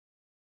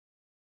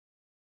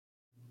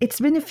It's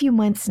been a few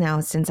months now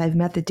since I've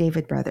met the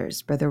David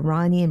brothers, Brother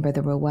Ronnie and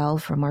Brother Roel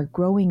from our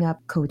Growing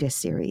Up CODA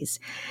series.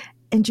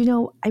 And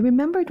I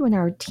remembered when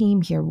our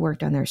team here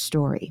worked on their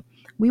story,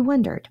 we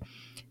wondered,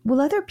 will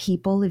other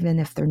people, even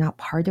if they're not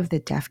part of the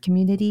deaf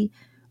community,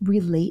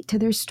 relate to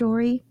their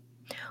story?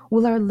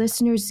 Will our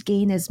listeners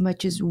gain as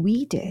much as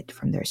we did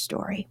from their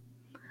story?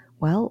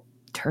 Well,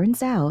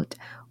 turns out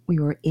we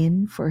were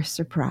in for a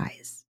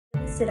surprise.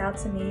 What stood out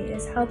to me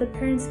is how the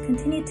parents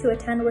continued to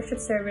attend worship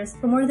service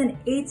for more than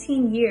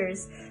 18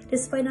 years,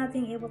 despite not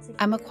being able to.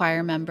 I'm a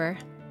choir member,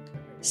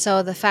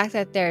 so the fact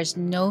that there's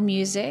no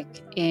music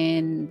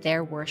in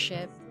their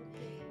worship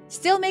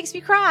still makes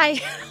me cry.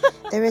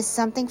 There is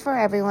something for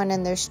everyone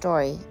in their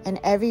story, and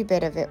every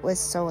bit of it was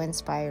so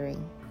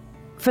inspiring.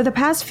 For the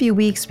past few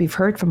weeks, we've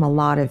heard from a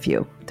lot of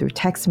you through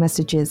text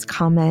messages,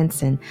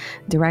 comments, and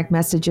direct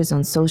messages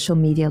on social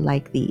media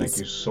like these. Thank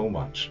you so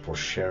much for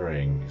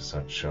sharing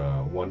such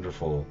a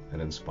wonderful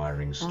and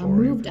inspiring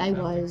story. Moved I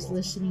was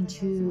listening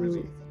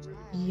to,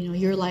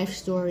 your life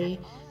story.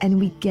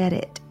 And we get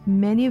it.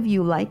 Many of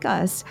you, like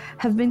us,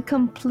 have been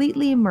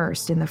completely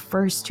immersed in the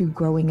first two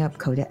Growing Up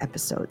CODA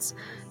episodes.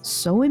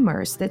 So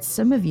immersed that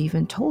some of you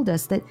even told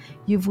us that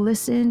you've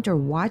listened or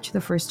watched the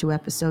first two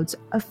episodes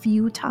a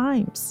few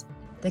times.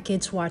 The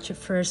kids watched it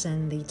first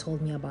and they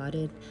told me about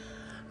it.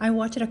 I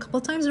watched it a couple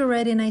times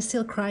already and I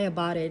still cry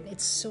about it.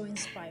 It's so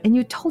inspiring. And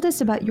you told us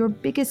about your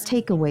biggest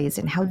takeaways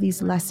and how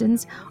these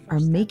lessons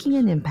are making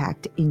an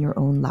impact in your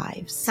own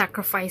lives.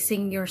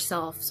 Sacrificing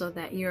yourself so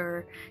that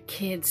your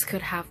kids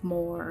could have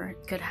more,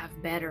 could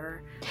have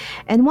better.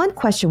 And one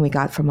question we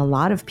got from a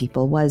lot of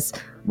people was,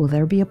 will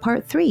there be a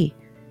part 3?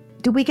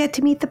 Do we get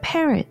to meet the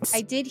parents?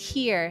 I did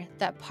hear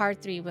that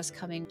part 3 was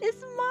coming.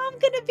 Is mom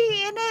gonna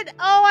be in it?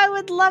 Oh, I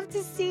would love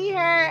to see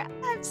her.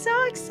 I'm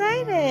so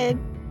excited.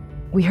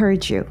 We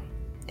heard you.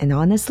 And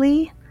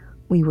honestly,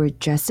 we were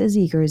just as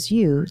eager as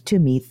you to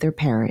meet their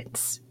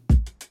parents.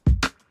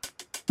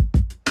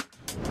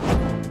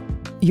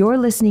 You're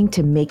listening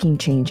to Making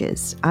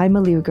Changes. I'm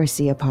Aliu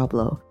Garcia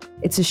Pablo.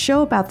 It's a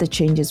show about the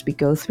changes we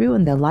go through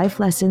and the life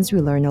lessons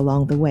we learn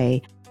along the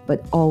way,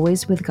 but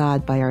always with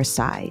God by our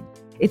side.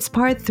 It's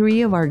part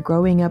 3 of our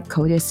Growing Up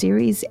CODA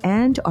series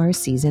and our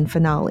season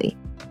finale.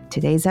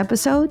 Today's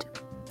episode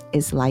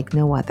is like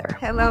no other.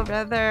 Hello,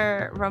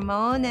 Brother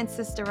Ramon and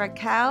Sister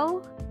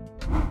Raquel.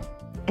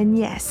 And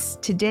yes,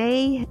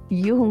 today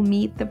you'll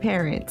meet the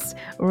parents,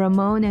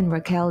 Ramon and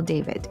Raquel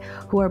David,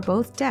 who are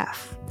both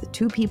deaf, the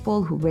two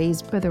people who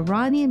raised Brother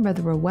Ronnie and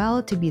Brother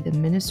Roel to be the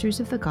ministers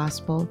of the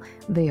gospel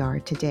they are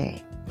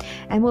today.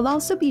 And we'll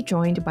also be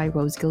joined by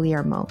Rose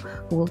Guillermo,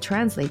 who will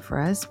translate for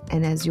us,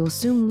 and as you'll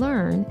soon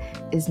learn,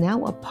 is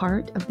now a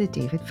part of the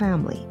David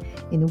family,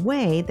 in a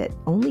way that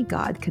only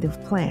God could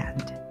have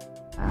planned.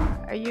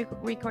 Are you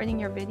recording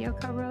your video,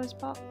 Rose,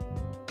 Paul?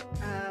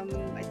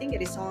 I think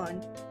it is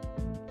on.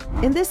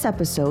 In this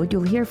episode,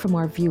 you'll hear from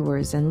our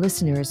viewers and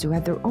listeners who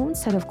had their own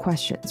set of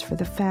questions for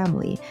the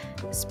family,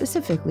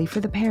 specifically for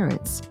the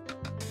parents.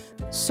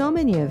 So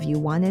many of you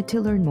wanted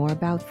to learn more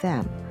about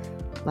them,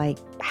 like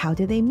how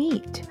did they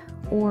meet?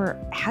 Or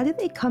how did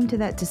they come to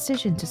that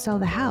decision to sell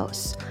the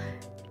house?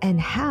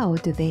 And how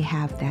do they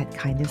have that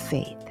kind of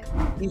faith?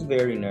 She's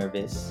very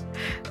nervous.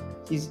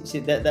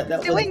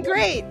 That Doing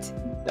great.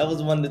 That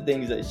was one of the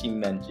things that she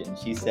mentioned.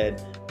 She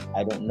said,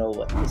 I don't know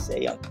what to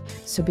say.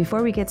 So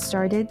before we get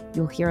started,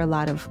 you'll hear a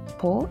lot of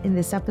po in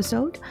this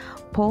episode.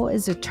 Po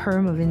is a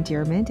term of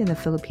endearment in the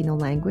Filipino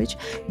language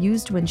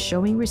used when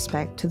showing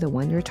respect to the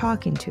one you're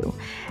talking to.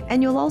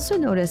 And you'll also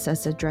notice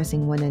us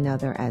addressing one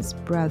another as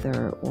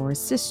brother or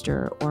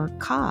sister or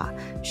ka,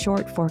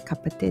 short for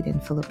kapatid in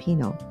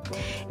Filipino.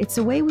 It's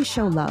a way we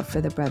show love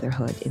for the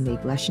brotherhood in the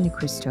Iglesia ni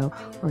Cristo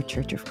or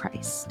Church of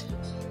Christ.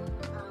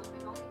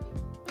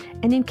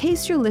 And in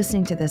case you're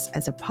listening to this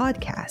as a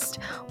podcast,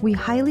 we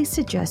highly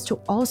suggest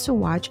to also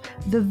watch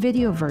the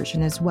video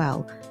version as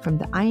well from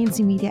the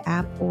INC Media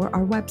app or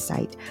our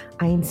website,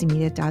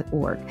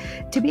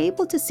 incmedia.org, to be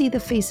able to see the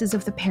faces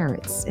of the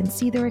parents and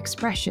see their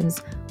expressions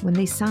when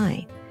they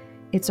sign.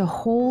 It's a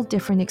whole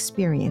different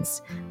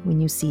experience when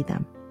you see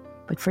them.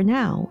 But for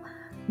now,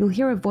 you'll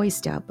hear a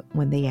voice dub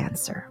when they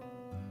answer.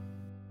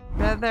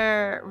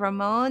 Brother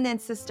Ramon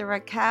and Sister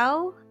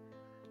Raquel,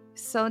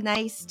 so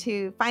nice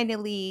to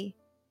finally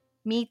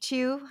meet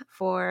you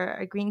for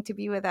agreeing to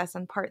be with us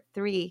on part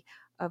 3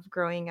 of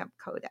Growing Up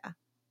CODA.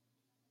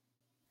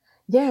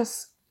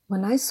 Yes,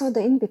 when I saw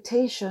the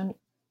invitation,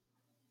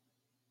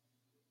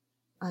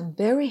 I'm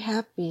very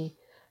happy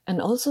and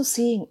also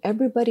seeing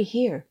everybody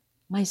here,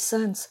 my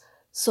sons,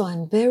 so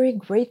I'm very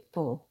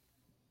grateful.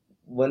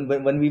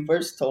 When we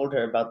first told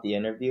her about the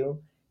interview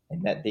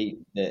and that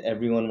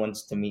everyone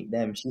wants to meet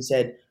them, she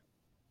said,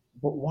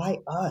 but why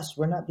us?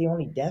 We're not the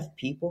only deaf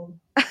people.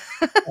 Why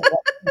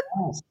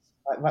us?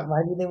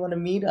 Why do they want to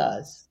meet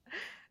us?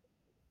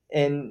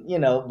 And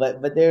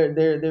but they're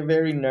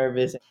very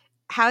nervous.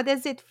 How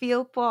does it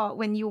feel, po,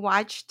 when you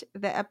watched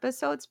the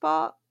episodes,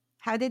 po?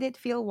 How did it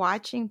feel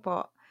watching,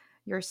 po,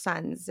 your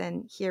sons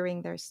and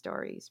hearing their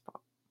stories,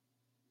 po?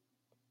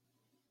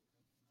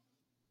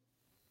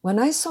 When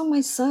I saw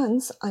my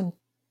sons, I'm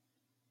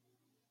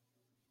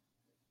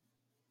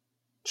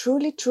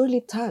truly,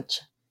 truly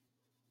touched,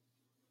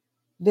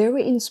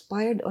 very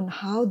inspired on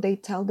how they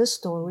tell the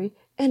story,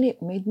 and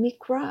it made me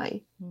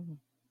cry.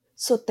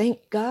 So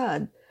thank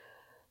God,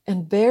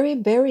 and very,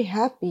 very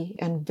happy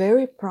and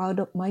very proud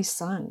of my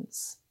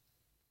sons.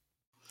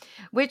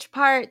 Which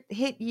part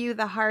hit you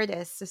the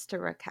hardest, Sister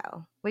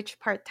Raquel? Which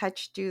part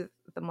touched you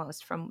the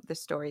most from the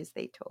stories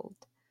they told?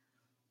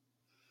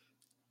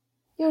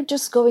 You're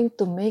just going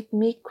to make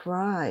me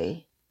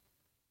cry.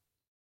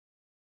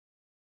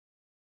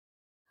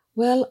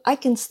 Well, I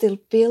can still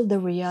feel the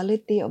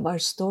reality of our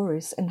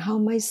stories and how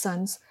my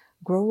sons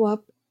grow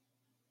up.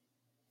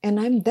 And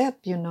I'm deaf,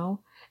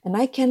 and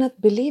I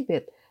cannot believe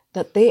it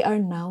that they are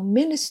now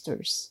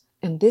ministers.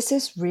 And this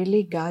is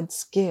really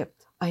God's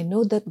gift. I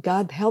know that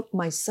God helped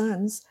my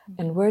sons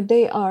and where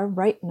they are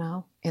right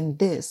now. And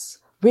this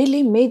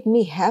really made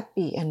me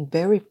happy and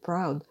very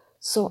proud.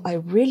 So I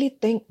really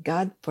thank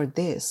God for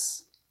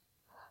this.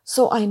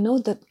 So I know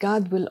that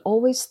God will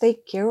always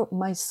take care of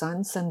my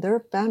sons and their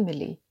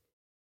family.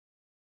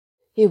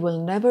 He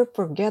will never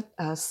forget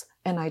us,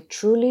 and I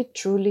truly,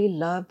 truly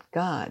love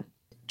God.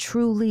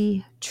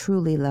 Truly,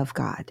 truly love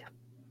God.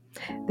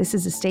 This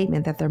is a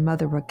statement that their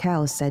mother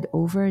Raquel said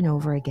over and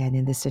over again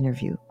in this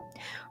interview.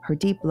 Her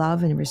deep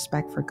love and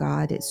respect for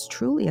God is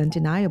truly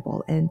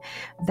undeniable, and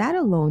that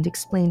alone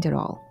explained it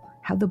all.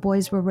 How the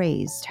boys were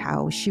raised,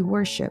 how she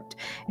worshiped,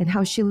 and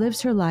how she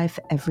lives her life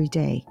every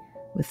day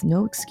with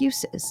no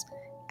excuses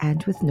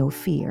and with no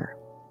fear.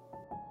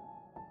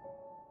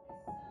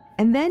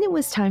 And then it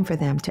was time for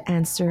them to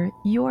answer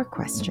your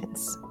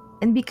questions.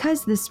 And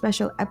because this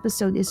special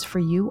episode is for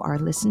you, our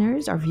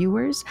listeners, our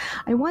viewers,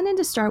 I wanted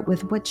to start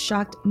with what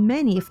shocked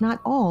many, if not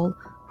all,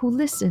 who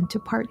listened to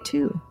part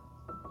 2.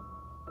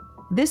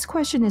 This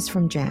question is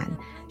from Jan.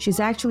 She's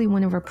actually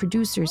one of our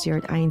producers here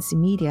at INC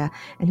Media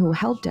and who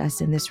helped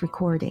us in this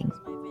recording.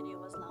 My video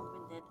was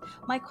long-winded.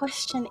 My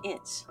question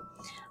is,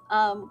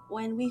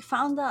 when we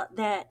found out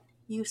that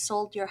you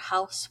sold your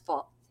house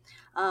for,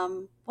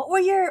 what were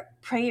your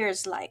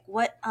prayers like?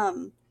 What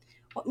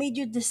made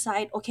you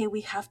decide, okay,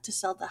 we have to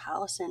sell the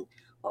house? And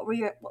what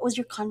was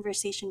your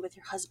conversation with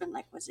your husband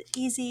like? Was it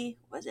easy?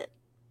 Was it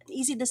an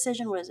easy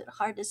decision? Was it a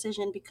hard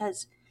decision?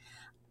 Because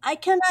I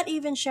cannot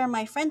even share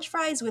my French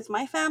fries with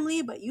my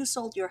family, but you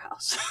sold your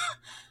house.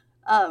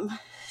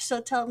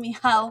 So tell me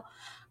how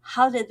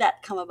did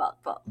that come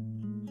about, Paul?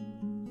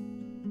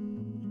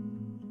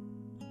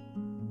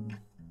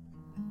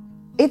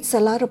 It's a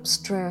lot of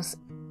stress.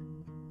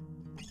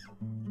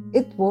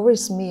 It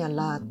worries me a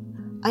lot.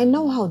 I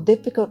know how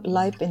difficult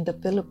life in the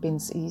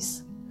Philippines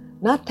is,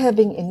 not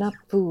having enough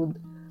food,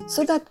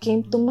 so that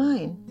came to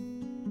mind.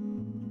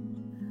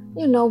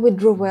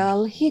 With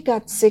Ruel, he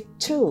got sick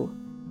too.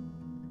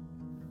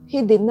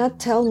 He did not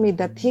tell me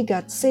that he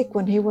got sick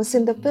when he was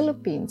in the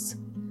Philippines.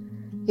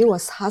 He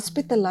was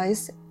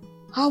hospitalized.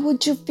 How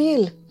would you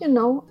feel?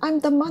 I'm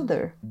the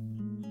mother.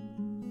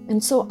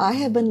 And so I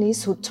have a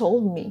niece who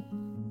told me.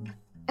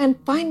 And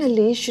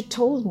finally, she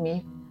told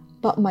me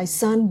about my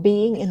son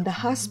being in the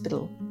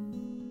hospital.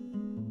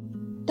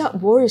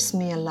 That worries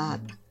me a lot.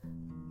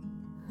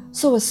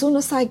 So as soon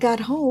as I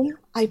got home,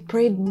 I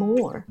prayed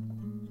more.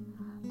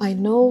 I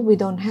know we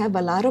don't have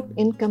a lot of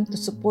income to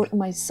support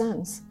my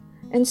sons,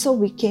 and so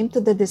we came to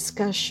the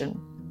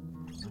discussion.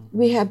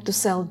 We have to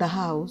sell the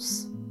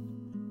house.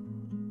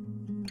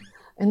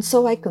 And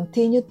so I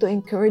continued to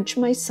encourage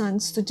my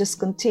sons to just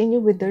continue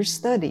with their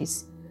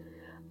studies.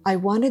 I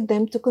wanted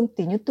them to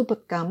continue to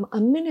become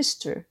a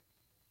minister.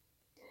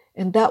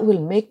 And that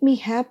will make me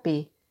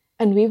happy,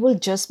 and we will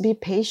just be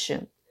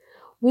patient.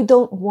 We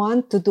don't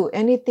want to do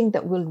anything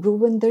that will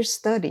ruin their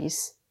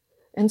studies.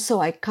 And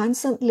so I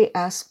constantly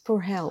ask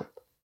for help.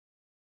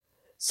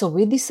 So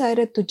we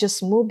decided to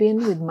just move in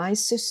with my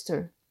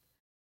sister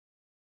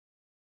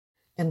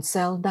and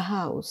sell the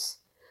house.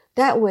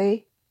 That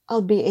way,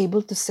 I'll be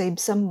able to save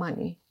some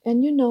money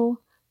and,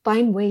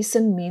 find ways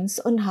and means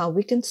on how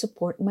we can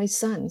support my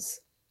sons.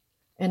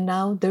 And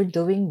now they're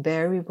doing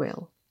very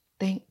well.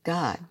 Thank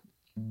God.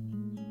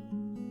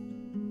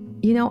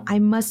 I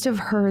must have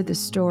heard the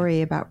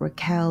story about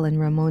Raquel and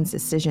Ramon's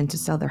decision to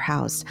sell their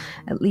house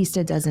at least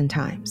a dozen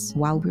times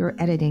while we were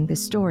editing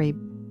this story.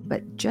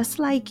 But just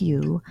like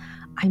you,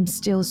 I'm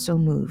still so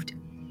moved.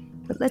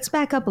 But let's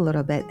back up a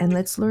little bit and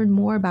let's learn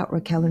more about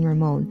Raquel and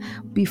Ramon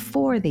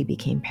before they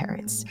became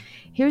parents.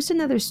 Here's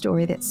another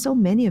story that so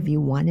many of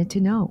you wanted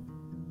to know.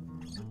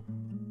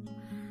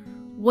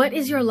 What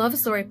is your love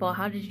story, Paul?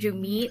 How did you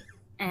meet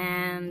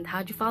and how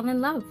did you fall in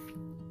love?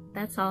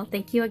 That's all.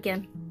 Thank you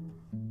again.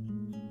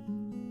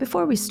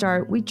 Before we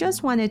start, we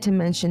just wanted to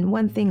mention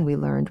one thing we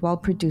learned while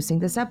producing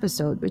this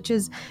episode, which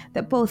is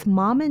that both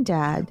mom and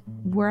dad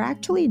were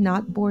actually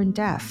not born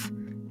deaf.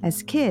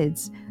 As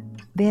kids,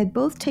 they had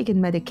both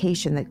taken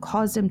medication that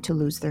caused them to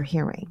lose their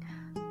hearing.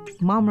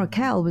 Mom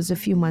Raquel was a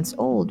few months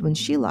old when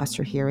she lost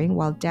her hearing,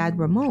 while Dad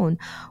Ramon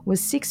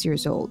was 6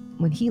 years old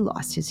when he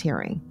lost his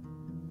hearing.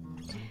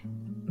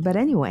 But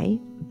anyway,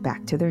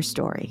 back to their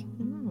story.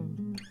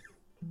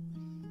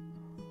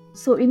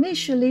 So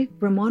initially,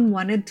 Ramon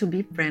wanted to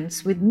be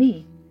friends with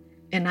me,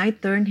 and I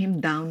turned him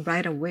down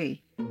right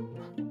away.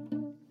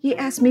 He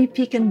asked me if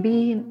he can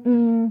be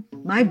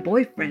my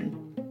boyfriend,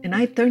 and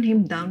I turned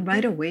him down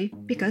right away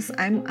because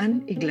I'm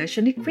an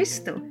Iglesia ni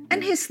Cristo,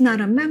 and he's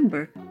not a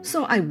member,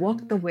 so I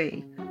walked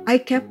away. I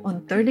kept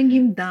on turning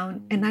him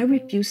down, and I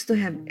refused to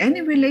have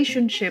any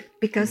relationship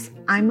because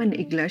I'm an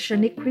Iglesia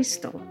ni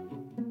Cristo.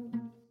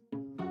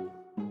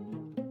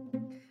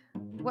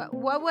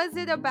 What was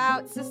it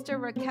about Sister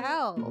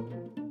Raquel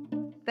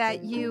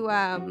that you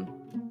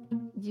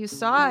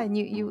saw and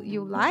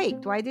you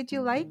liked? Why did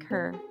you like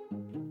her?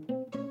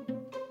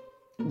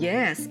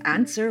 Yes,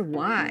 answer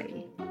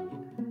why.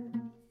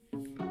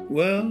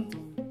 Well,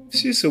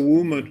 she's a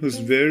woman who's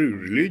very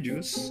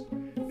religious,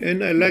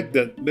 and I like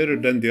that better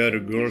than the other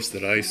girls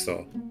that I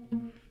saw.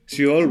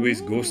 She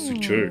always goes to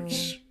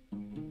church.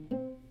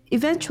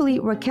 Eventually,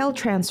 Raquel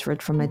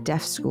transferred from a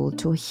deaf school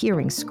to a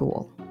hearing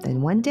school.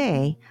 Then one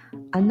day,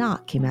 a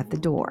knock came at the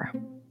door.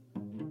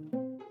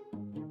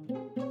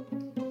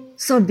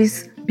 So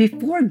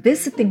before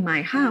visiting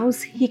my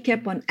house, he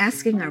kept on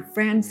asking our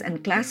friends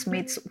and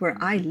classmates where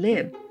I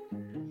live.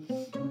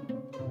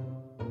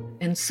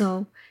 And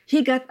so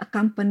he got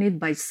accompanied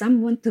by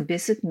someone to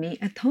visit me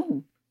at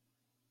home.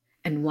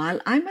 And while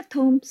I'm at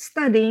home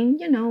studying,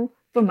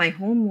 for my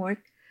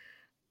homework,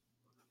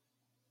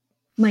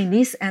 my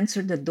niece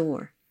answered the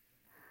door.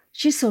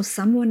 She saw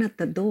someone at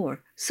the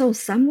door,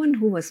 someone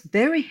who was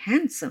very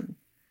handsome,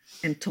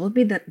 and told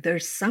me that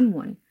there's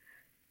someone,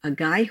 a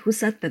guy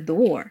who's at the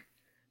door.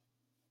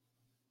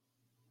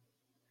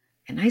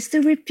 And I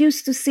still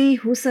refused to see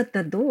who's at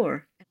the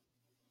door.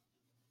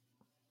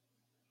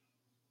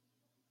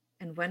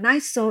 And when I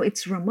saw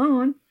it's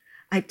Ramon,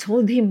 I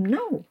told him,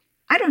 no,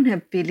 I don't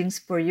have feelings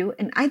for you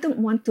and I don't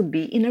want to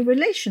be in a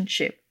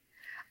relationship.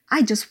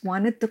 I just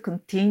wanted to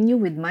continue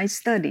with my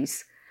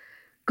studies.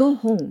 Go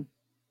home.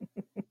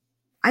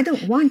 I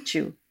don't want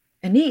you.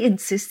 And he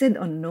insisted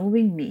on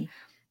knowing me.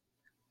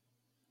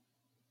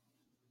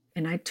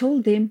 And I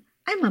told him,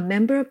 I'm a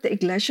member of the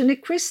Iglesia ni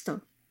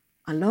Cristo.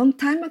 A long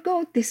time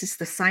ago, this is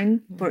the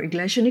sign for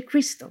Iglesia ni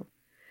Cristo.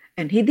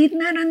 And he did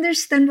not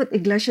understand what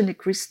Iglesia ni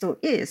Cristo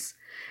is.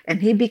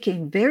 And he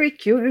became very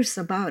curious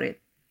about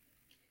it.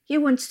 He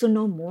wants to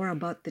know more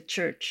about the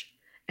church.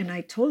 And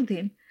I told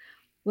him,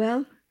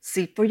 well,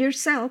 see for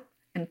yourself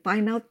and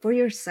find out for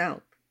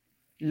yourself.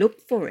 Look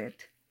for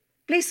it.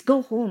 Please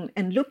go home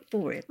and look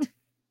for it.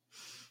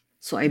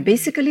 So I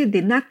basically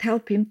did not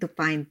help him to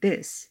find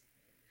this.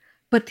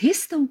 But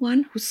he's the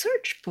one who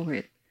searched for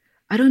it.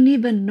 I don't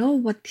even know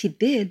what he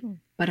did,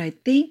 but I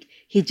think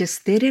he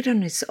just did it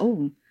on his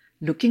own,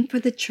 looking for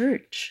the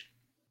church.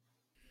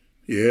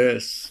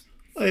 Yes,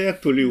 I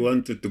actually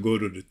wanted to go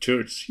to the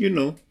church,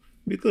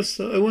 because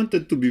I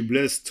wanted to be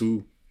blessed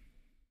too.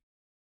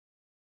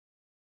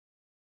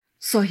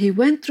 So he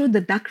went through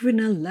the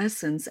doctrinal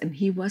lessons and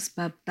he was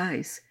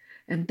baptized.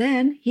 And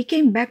then he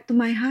came back to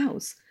my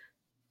house,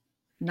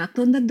 knocked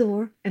on the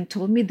door, and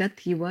told me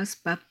that he was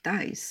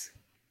baptized.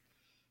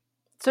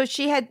 So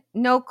she had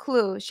no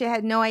clue. She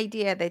had no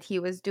idea that he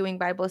was doing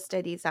Bible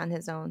studies on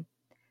his own.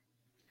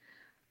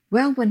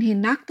 Well, when he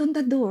knocked on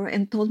the door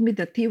and told me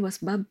that he was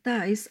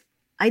baptized,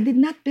 I did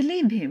not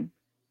believe him.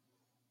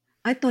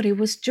 I thought he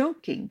was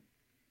joking.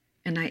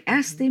 And I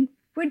asked him,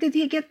 where did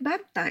he get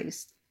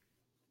baptized?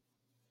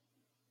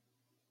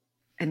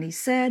 And he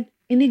said,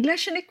 in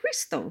Iglesia ni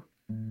Cristo.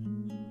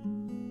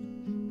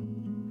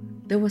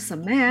 There was a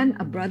man,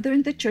 a brother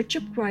in the Church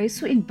of Christ,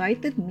 who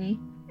invited me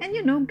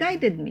and,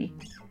 guided me.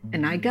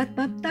 And I got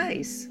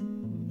baptized.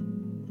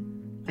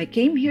 I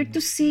came here to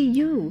see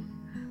you,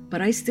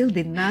 but I still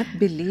did not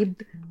believe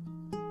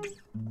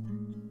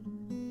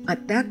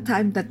at that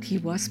time that he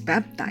was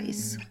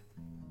baptized.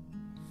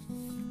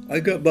 I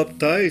got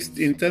baptized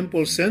in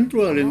Temple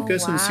Central in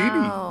Quezon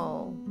City.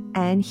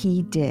 And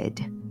he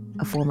did.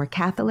 A former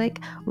Catholic,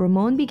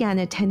 Ramon began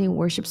attending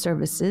worship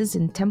services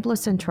in Templo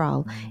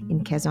Central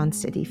in Quezon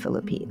City,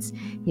 Philippines.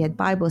 He had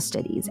Bible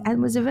studies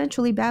and was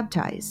eventually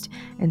baptized.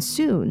 And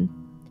soon,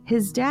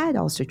 his dad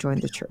also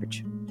joined the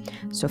church.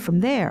 So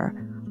from there,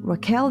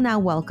 Raquel now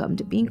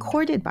welcomed being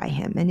courted by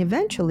him, and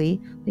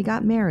eventually they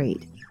got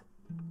married.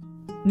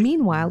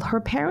 Meanwhile, her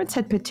parents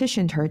had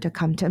petitioned her to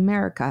come to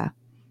America,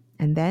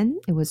 and then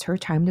it was her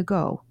time to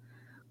go.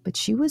 But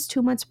she was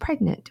 2 months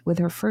pregnant with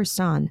her first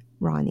son,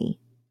 Ronnie.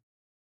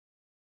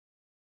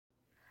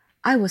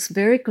 I was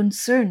very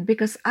concerned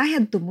because I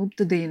had to move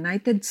to the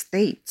United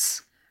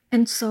States.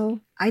 And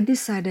so I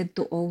decided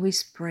to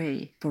always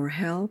pray for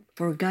help,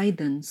 for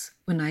guidance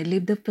when I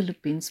leave the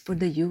Philippines for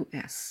the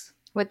US.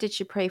 What did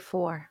she pray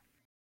for?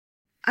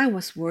 I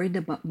was worried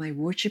about my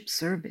worship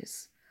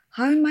service.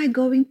 How am I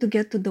going to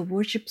get to the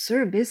worship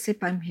service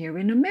if I'm here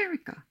in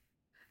America?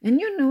 And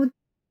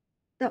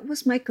that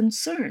was my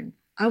concern.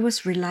 I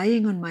was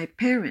relying on my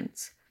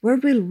parents. Where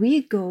will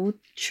we go to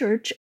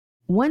church?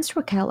 Once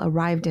Raquel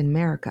arrived in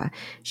America,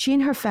 she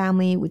and her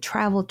family would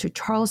travel to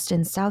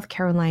Charleston, South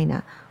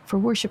Carolina for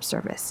worship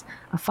service,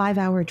 a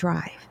 5-hour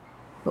drive.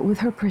 But with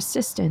her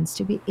persistence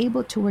to be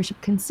able to worship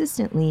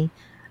consistently,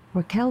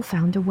 Raquel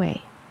found a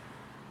way.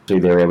 So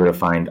they were able to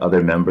find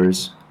other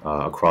members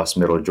across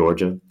middle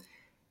Georgia.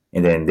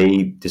 And then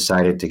they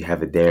decided to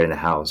have it there in the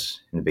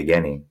house in the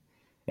beginning.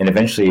 And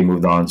eventually it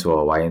moved on to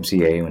a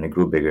YMCA when it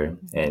grew bigger,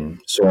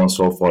 and so on and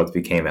so forth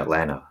became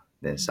Atlanta,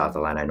 then South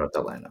Atlanta and North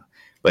Atlanta.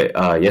 But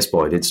yes,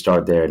 boy, it did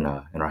start there in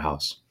our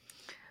house.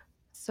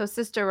 So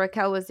Sister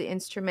Raquel was the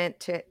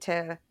instrument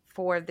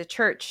for the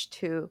church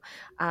to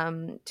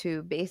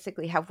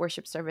basically have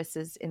worship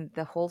services in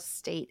the whole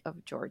state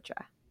of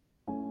Georgia.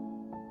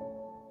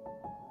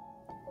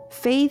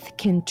 Faith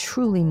can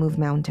truly move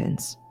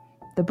mountains.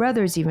 The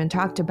brothers even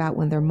talked about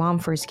when their mom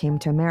first came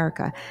to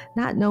America,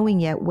 not knowing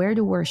yet where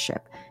to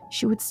worship.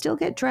 She would still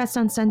get dressed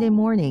on Sunday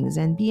mornings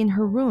and be in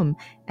her room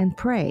and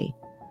pray.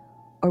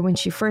 Or when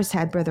she first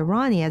had Brother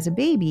Ronnie as a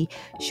baby,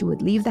 she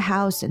would leave the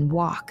house and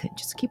walk and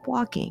just keep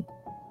walking,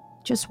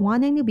 just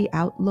wanting to be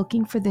out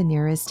looking for the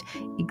nearest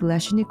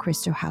Iglesia Ni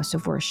Cristo house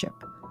of worship.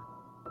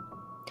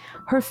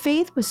 Her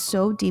faith was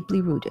so deeply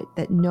rooted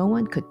that no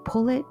one could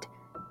pull it,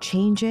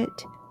 change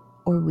it,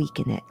 or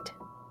weaken it.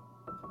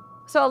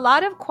 So a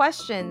lot of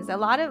questions, a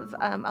lot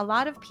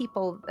of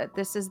people.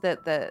 This is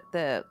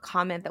the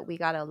comment that we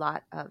got a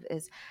lot of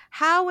is,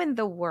 how in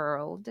the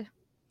world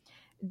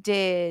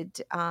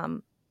did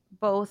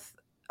both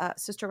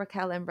Sister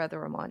Raquel and Brother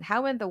Ramon,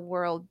 how in the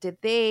world did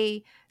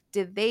they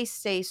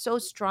stay so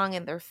strong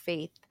in their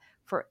faith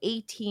for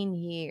 18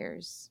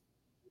 years?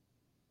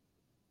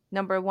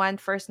 Number one,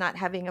 first, not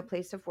having a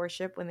place of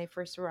worship when they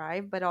first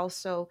arrived, but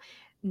also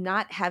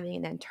not having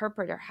an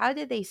interpreter. How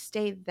did they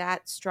stay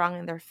that strong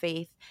in their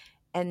faith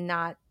and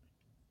not,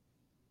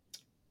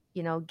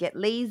 get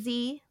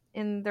lazy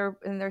in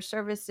their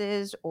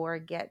services or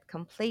get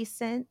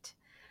complacent?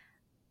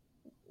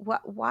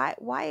 Why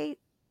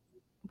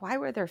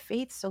were their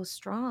faiths so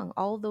strong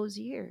all those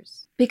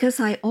years?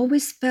 Because I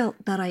always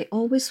felt that I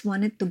always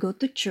wanted to go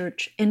to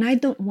church and I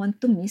don't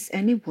want to miss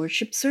any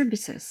worship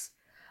services.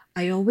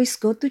 I always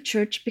go to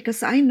church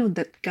because I know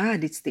that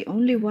God is the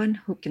only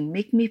one who can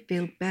make me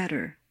feel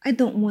better. I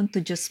don't want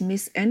to just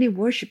miss any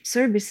worship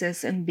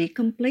services and be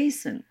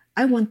complacent.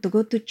 I want to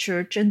go to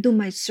church and do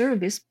my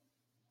service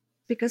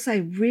because I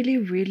really,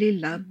 really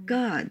love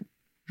God.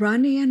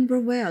 Ronnie and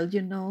Roel,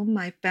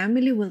 my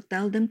family will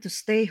tell them to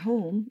stay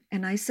home,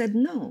 and I said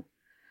no.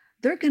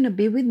 They're going to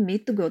be with me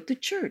to go to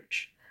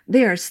church.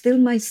 They are still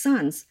my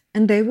sons,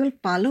 and they will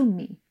follow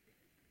me,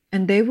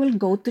 and they will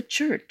go to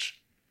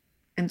church.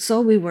 And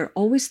so we were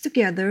always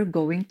together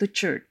going to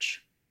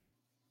church.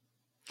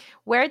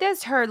 Where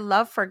does her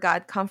love for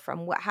God come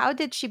from? How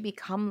did she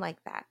become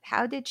like that?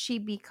 How did she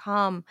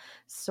become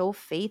so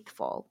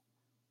faithful?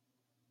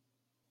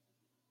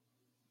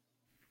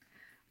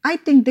 I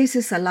think this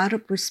is a lot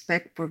of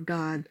respect for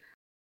God.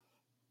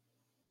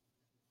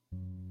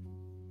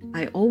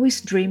 I always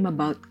dream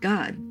about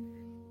God.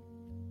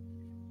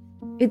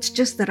 It's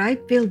just that I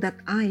feel that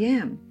I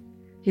am.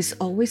 He's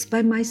always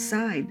by my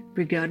side,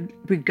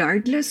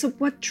 regardless of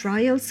what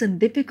trials and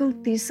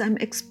difficulties I'm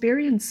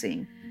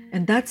experiencing.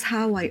 And that's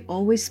how I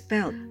always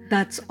felt.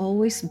 That's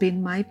always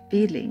been my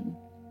feeling.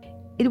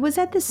 It was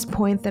at this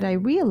point that I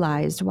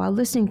realized, while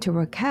listening to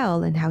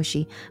Raquel and how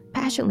she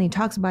passionately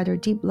talks about her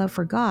deep love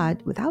for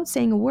God without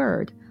saying a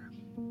word,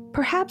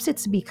 perhaps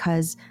it's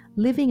because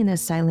living in a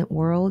silent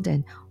world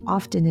and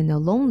often in a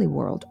lonely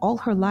world all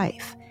her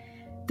life,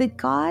 that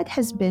God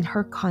has been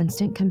her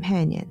constant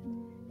companion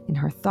in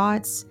her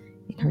thoughts,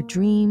 in her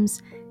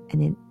dreams,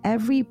 and in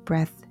every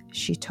breath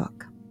she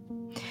took.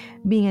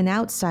 Being an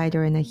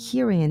outsider in a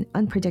hearing and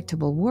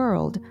unpredictable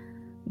world,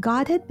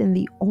 God had been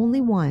the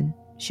only one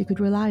she could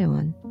rely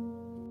on.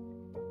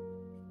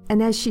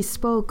 And as she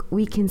spoke,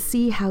 we can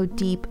see how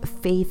deep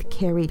faith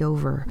carried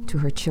over to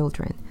her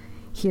children.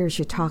 Here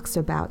she talks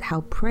about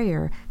how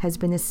prayer has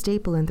been a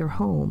staple in their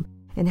home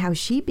and how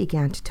she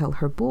began to tell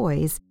her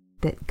boys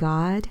that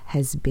God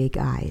has big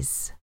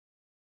eyes.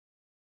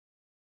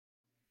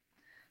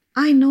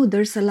 I know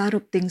there's a lot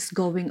of things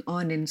going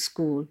on in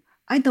school.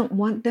 I don't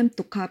want them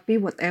to copy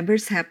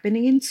whatever's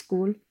happening in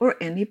school or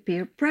any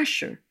peer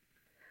pressure.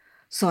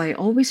 So I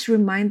always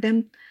remind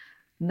them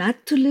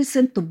not to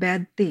listen to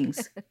bad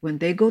things. When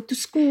they go to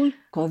school,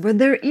 cover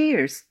their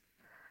ears.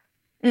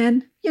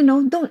 And,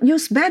 don't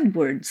use bad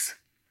words.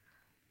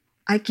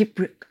 I keep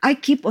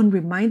on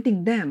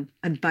reminding them,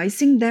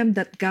 advising them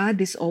that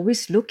God is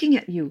always looking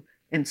at you,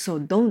 and so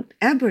don't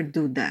ever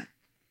do that.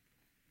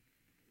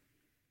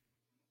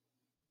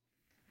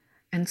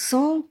 And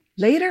so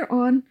later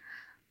on,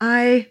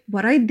 I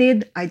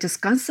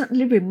just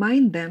constantly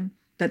remind them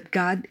that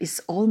God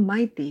is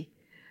almighty,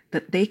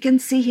 that they can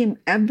see Him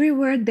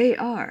everywhere they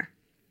are.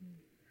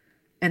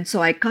 And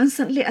so I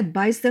constantly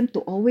advise them to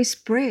always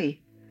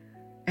pray,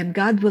 and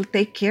God will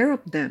take care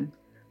of them.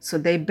 So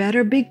they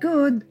better be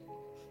good.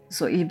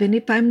 So even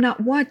if I'm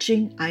not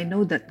watching, I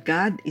know that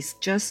God is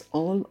just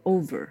all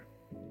over.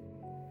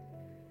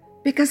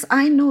 Because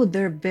I know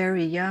they're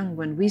very young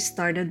when we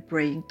started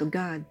praying to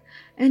God.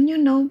 And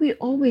we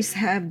always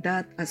have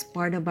that as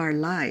part of our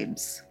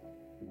lives.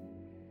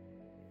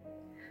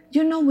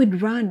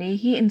 With Ronnie,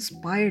 he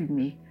inspired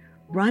me.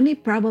 Ronnie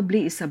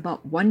probably is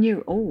about 1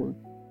 year old.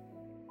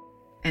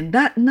 And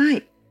that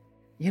night,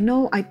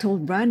 I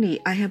told Ronnie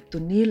I have to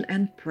kneel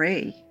and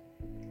pray.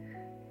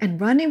 And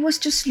Ronnie was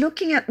just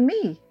looking at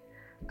me.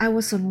 I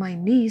was on my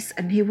knees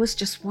and he was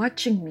just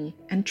watching me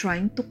and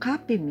trying to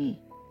copy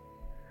me.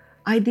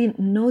 I didn't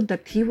know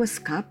that he was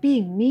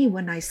copying me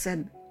when I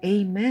said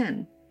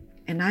Amen.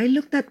 And I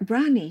looked at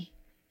Ronnie.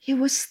 He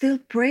was still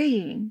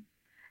praying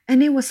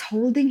and he was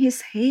holding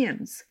his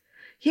hands.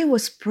 He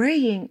was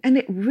praying and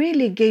it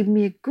really gave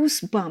me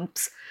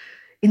goosebumps,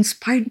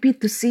 inspired me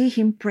to see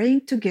him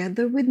praying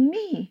together with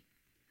me.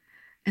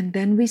 And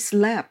then we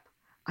slept.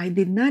 I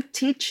did not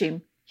teach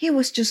him. He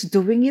was just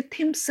doing it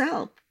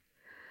himself.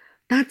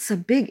 That's a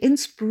big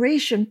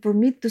inspiration for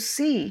me to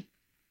see.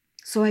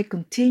 So I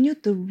continue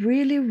to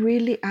really,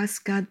 really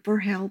ask God for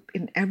help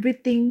in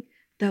everything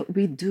that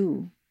we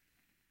do.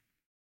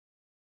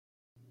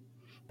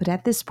 But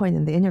at this point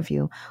in the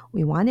interview,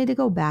 we wanted to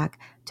go back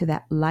to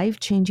that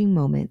life-changing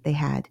moment they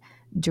had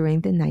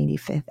during the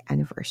 95th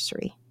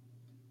anniversary.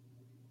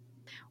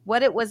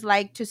 What it was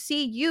like to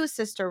see you,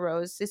 Sister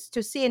Rose, is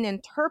to see an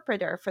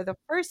interpreter for the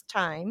first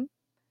time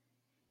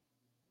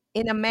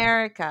in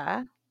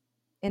America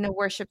in a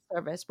worship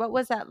service. What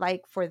was that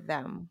like for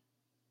them?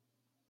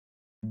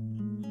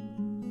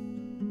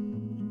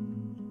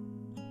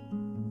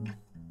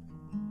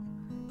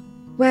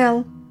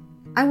 Well,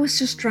 I was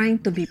just trying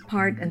to be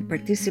part and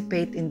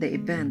participate in the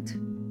event.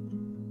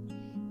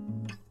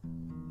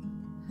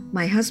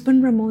 My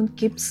husband Ramon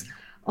keeps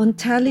on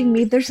telling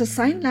me there's a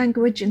sign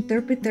language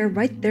interpreter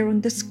right there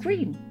on the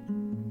screen.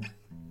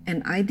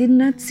 And I did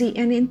not see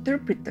any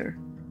interpreter.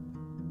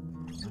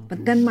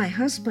 But then my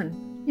husband,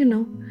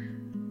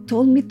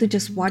 told me to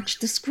just watch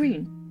the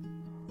screen.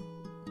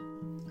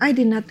 I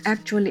did not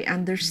actually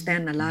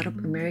understand a lot of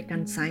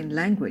American Sign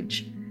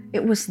Language.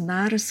 It was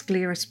not as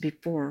clear as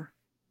before.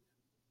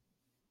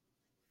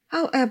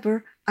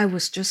 However, I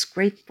was just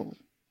grateful.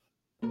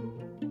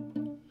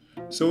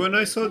 So when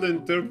I saw the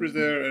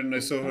interpreter and I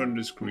saw her on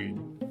the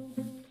screen,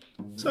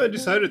 so I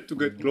decided to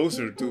get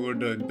closer to where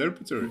the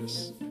interpreter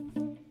is.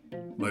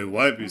 My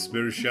wife is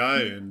very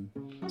shy and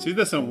she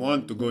doesn't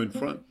want to go in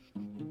front.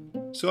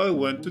 So I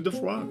went to the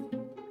front.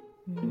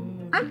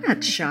 I'm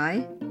not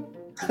shy.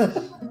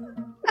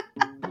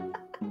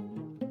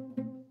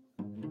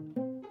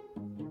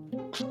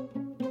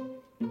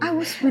 I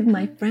was with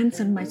my friends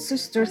and my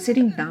sister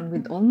sitting down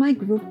with all my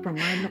group from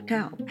my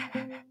locale.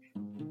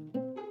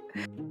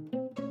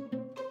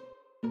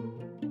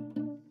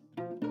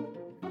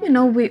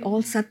 We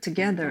all sat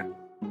together.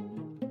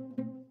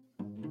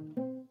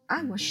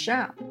 I was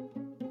shocked.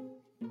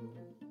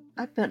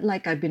 I felt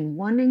like I've been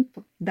wanting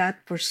that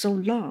for so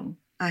long.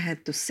 I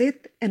had to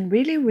sit and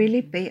really,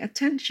 really pay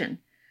attention.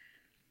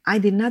 I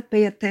did not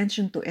pay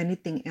attention to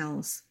anything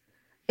else.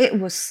 It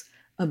was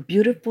a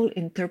beautiful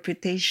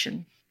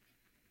interpretation.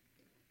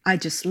 I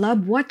just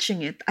loved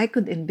watching it. I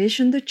could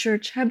envision the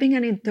church having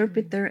an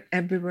interpreter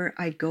everywhere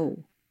I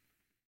go.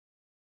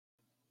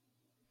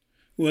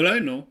 Well, I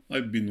know.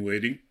 I've been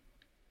waiting.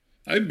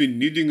 I've been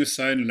needing a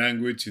sign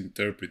language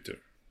interpreter.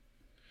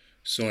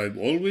 So I've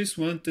always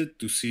wanted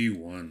to see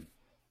one.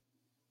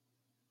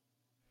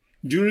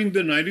 During the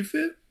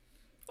 95th,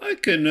 I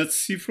cannot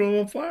see from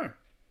afar.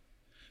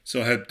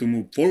 So I had to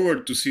move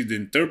forward to see the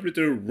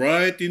interpreter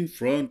right in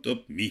front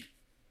of me.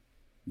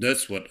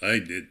 That's what I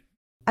did.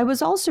 I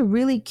was also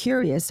really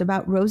curious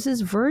about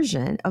Rose's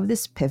version of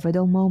this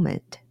pivotal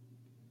moment.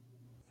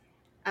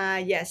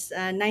 Yes,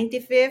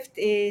 95th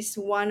is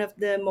one of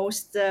the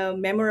most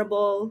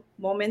memorable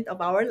moment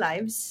of our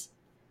lives.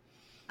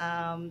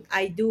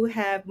 I do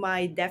have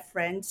my deaf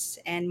friends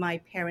and my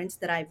parents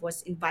that I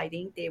was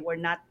inviting. They were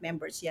not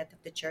members yet of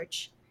the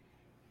church.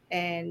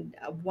 And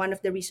one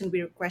of the reasons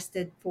we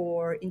requested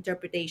for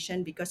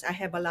interpretation because I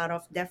have a lot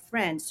of deaf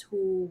friends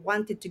who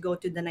wanted to go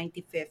to the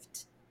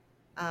 95th,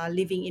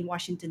 living in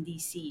Washington,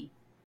 D.C.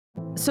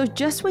 So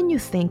just when you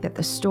think that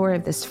the story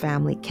of this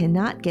family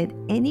cannot get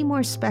any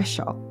more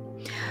special,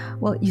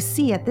 well, you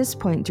see, at this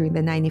point during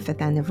the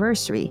 95th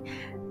anniversary,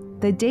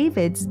 the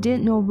Davids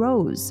didn't know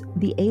Rose,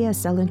 the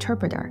ASL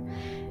interpreter.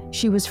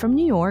 She was from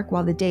New York,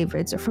 while the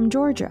Davids are from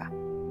Georgia.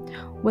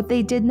 What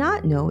they did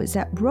not know is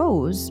that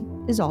Rose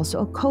is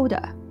also a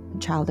CODA, a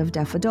child of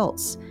deaf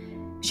adults.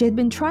 She had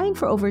been trying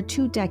for over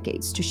 2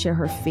 decades to share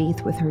her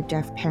faith with her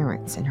deaf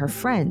parents and her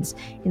friends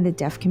in the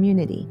deaf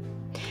community.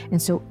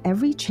 And so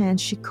every chance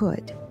she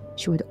could,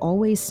 she would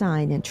always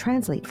sign and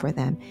translate for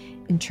them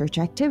in church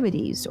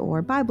activities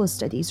or Bible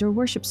studies or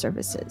worship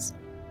services.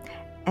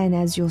 And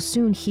as you'll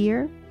soon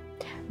hear,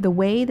 the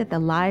way that the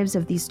lives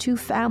of these two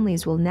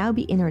families will now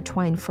be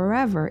intertwined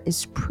forever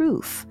is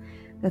proof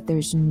that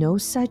there's no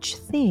such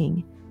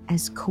thing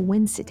as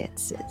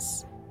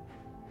coincidences.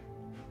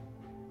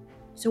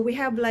 So we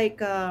have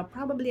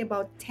probably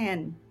about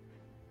 10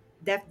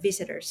 deaf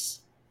visitors.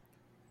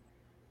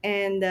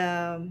 And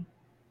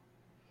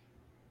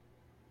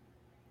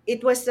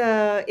it was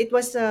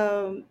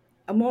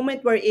a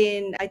moment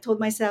wherein I told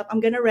myself I'm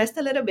gonna rest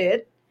a little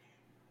bit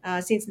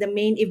since the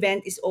main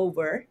event is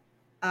over,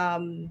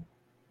 and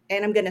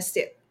I'm gonna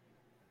sit.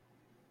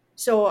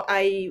 So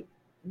I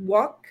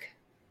walk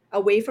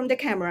away from the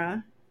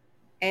camera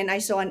and I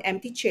saw an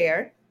empty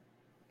chair,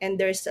 and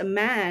there's a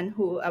man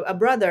who a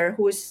brother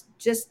who's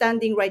just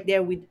standing right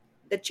there with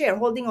the chair,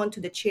 holding on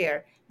to the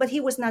chair, but he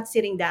was not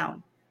sitting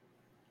down.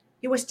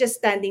 He was just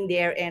standing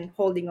there and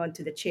holding on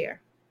to the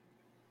chair.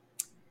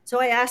 So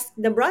I asked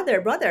the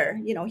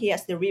brother, he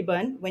has the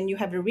ribbon. When you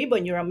have the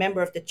ribbon, you're a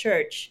member of the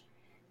church.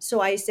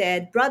 So I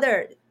said,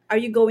 brother, are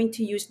you going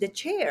to use the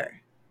chair?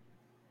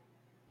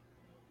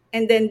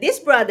 And then this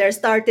brother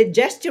started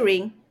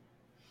gesturing.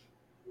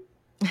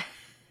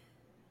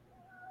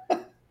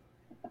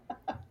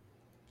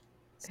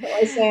 So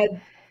I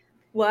said,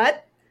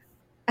 what?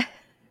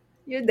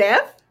 You're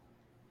deaf?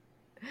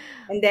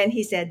 And then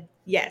he said,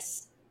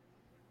 yes.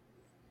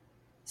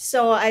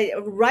 So I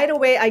right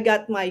away I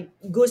got my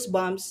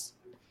goosebumps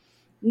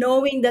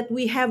knowing that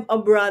we have a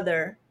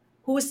brother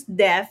who's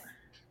deaf.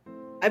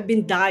 I've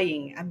been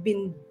dying. I've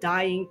been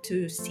dying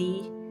to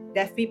see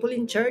deaf people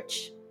in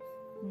church.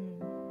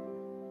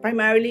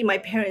 Primarily, my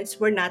parents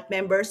were not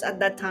members at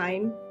that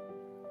time.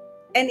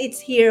 And it's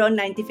here on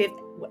 95th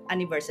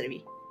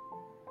anniversary.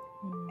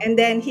 And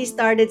then he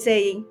started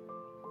saying,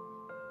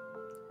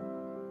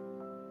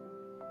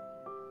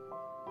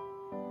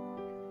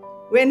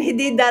 when he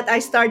did that, I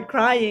started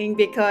crying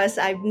because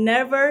I've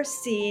never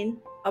seen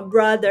a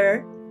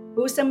brother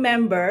who's a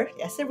member,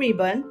 yes, a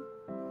ribbon,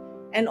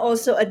 and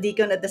also a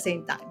deacon at the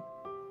same time.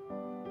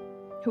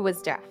 Who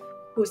was deaf?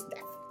 Who's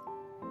deaf.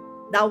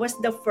 That was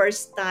the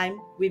first time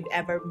we've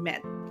ever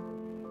met.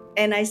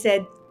 And I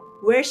said,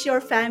 where's your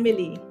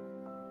family?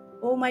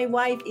 Oh, my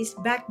wife is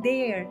back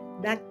there,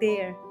 back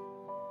there.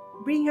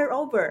 Bring her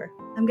over.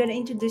 I'm going to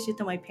introduce you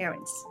to my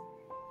parents.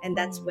 And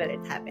that's where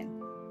it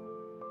happened.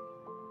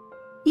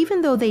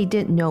 Even though they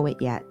didn't know it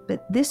yet,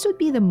 but this would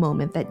be the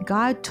moment that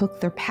God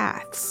took their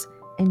paths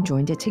and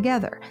joined it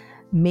together,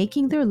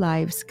 making their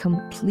lives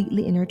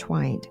completely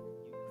intertwined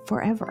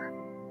forever.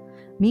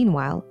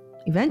 Meanwhile,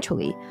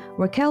 eventually,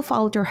 Raquel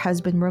followed her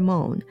husband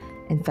Ramon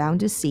and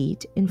found a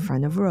seat in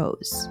front of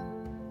Rose.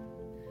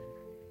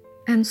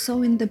 And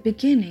so in the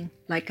beginning,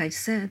 like I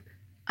said,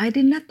 I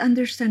did not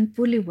understand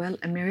fully well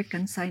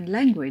American Sign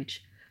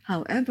Language.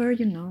 However,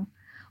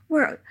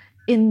 we're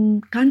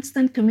in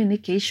constant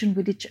communication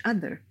with each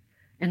other.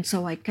 And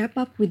so I kept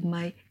up with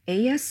my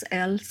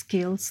ASL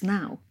skills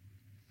now.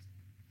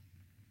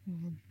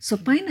 So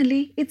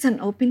finally, it's an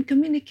open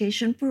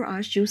communication for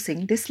us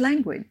using this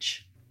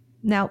language.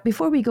 Now,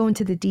 before we go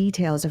into the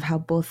details of how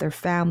both their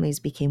families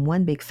became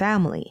one big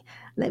family,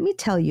 let me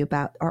tell you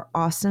about our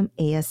awesome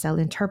ASL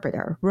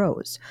interpreter,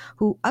 Rose,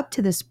 who up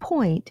to this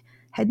point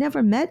had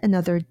never met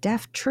another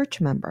deaf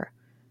church member.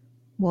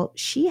 Well,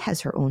 she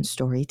has her own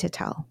story to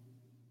tell.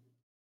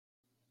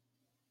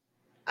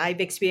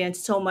 I've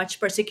experienced so much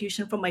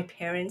persecution from my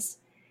parents,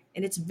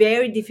 and it's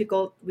very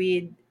difficult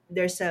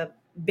there's a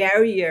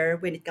barrier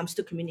when it comes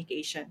to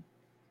communication.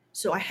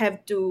 So I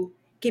have to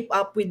keep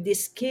up with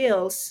these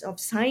skills of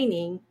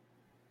signing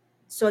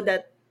so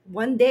that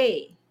one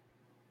day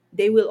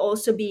they will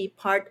also be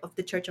part of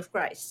the Church of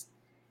Christ.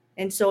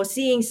 And so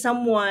seeing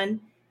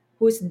someone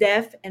who's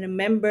deaf and a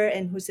member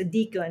and who's a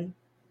deacon,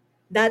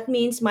 that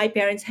means my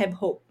parents have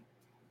hope.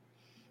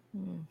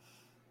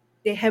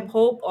 They have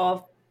hope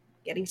of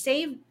getting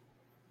saved.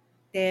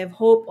 They have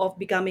hope of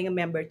becoming a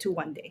member too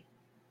one day.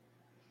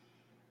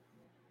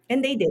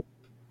 And they did.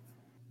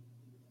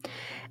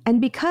 And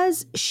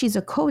because she's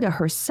a CODA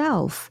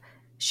herself,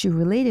 she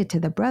related to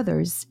the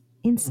brothers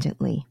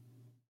instantly.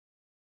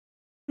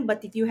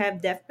 But if you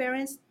have deaf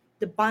parents,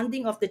 the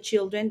bonding of the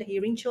children, the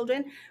hearing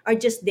children, are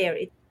just there.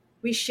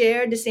 We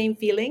share the same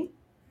feeling.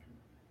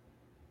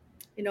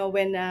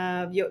 When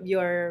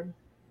you're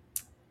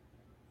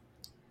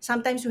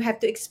sometimes we have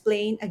to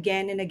explain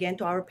again and again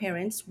to our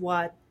parents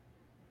what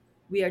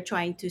we are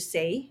trying to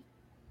say.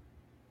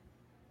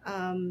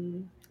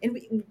 And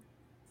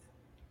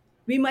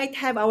we might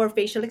have our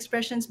facial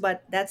expressions,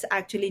 but that's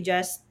actually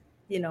just,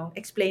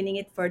 explaining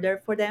it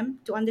further for them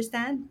to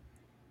understand.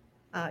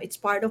 It's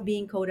part of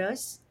being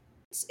CODAs.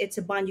 It's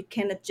a bond you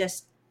cannot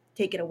just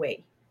take it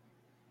away.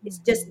 It's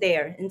just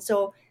there. And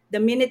so the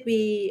minute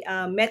we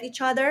met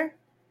each other,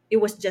 it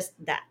was just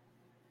that.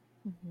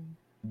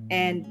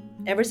 And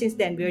ever since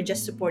then, we are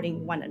just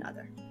supporting one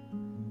another.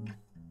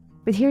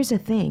 But here's the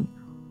thing.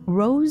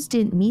 Rose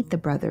didn't meet the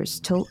brothers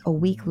till a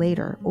week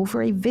later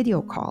over a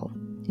video call.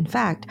 In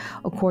fact,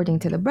 according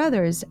to the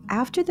brothers,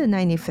 after the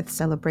 95th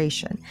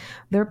celebration,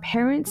 their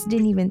parents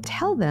didn't even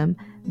tell them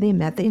they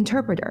met the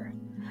interpreter.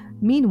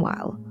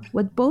 Meanwhile,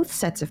 what both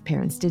sets of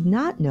parents did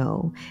not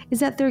know is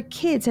that their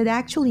kids had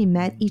actually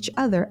met each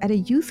other at a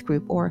youth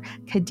group or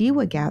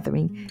Kadiwa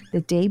gathering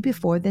the day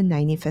before the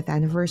 95th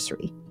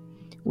anniversary,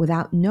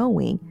 without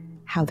knowing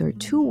how their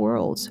two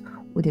worlds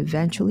would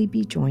eventually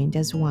be joined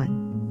as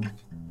one.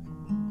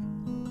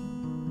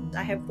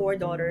 I have 4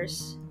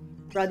 daughters.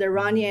 Brother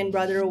Ronnie and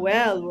Brother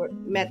Roel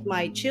met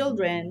my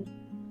children.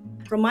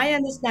 From my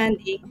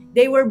understanding,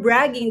 they were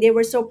bragging. They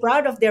were so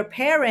proud of their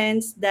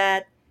parents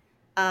that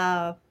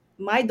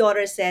my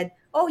daughter said,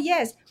 "Oh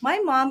yes, my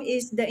mom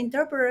is the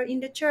interpreter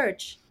in the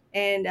church."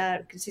 And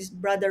 'cause his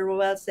brother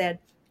Roel said,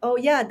 "Oh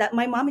yeah, that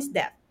my mom is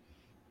deaf."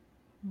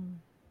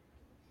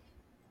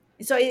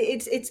 So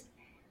it's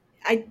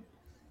I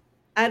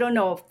I don't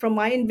know. From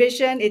my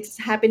envision, it's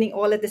happening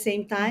all at the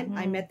same time.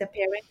 I met the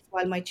parents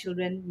while my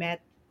children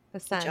met The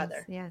each sons,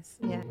 other. yes,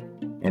 yeah.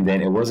 And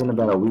then it wasn't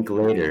about a week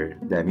later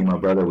that me and my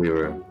brother, we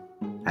were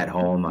at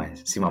home. I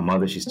see my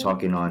mother, she's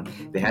talking on,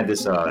 they had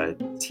this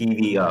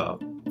TV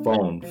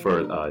phone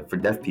for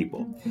deaf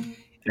people.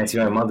 And I see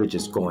my mother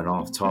just going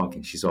off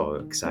talking. She's all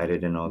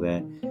excited and all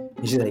that.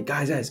 And she's like,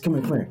 guys, come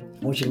here, come here.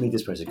 I want you to meet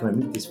this person.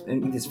 Come here,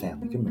 meet this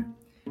family. Come here.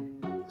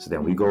 So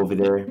then we go over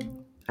there.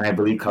 And I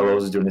believe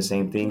Carlos is doing the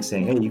same thing,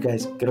 saying, hey, you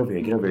guys, get over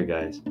here,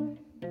 guys.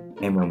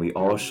 And when we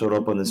all showed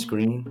up on the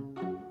screen,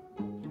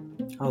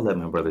 I'll let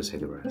my brother say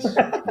the rest.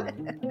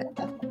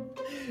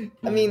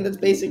 I mean, that's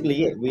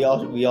basically it. We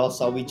all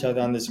saw each other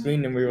on the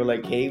screen, and we were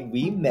like, "Hey,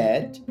 we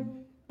met,"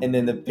 and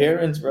then the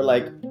parents were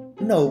like,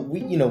 "No,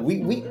 we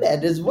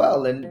met as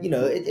well," and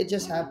it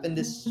just happened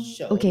to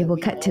show. Okay, that we'll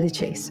we cut to all the met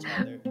chase. each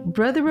other.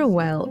 Brother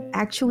Roel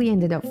actually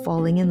ended up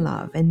falling in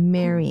love and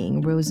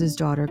marrying Rose's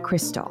daughter,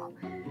 Crystal.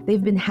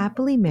 They've been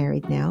happily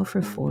married now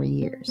for 4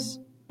 years.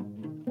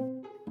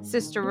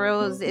 Sister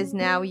Rose is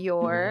now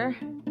your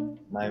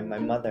My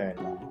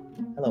mother-in-law.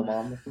 Hello,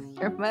 mom.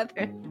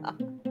 mother-in-law.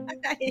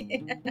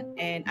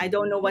 And I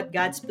don't know what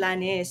God's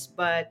plan is,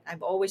 but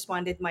I've always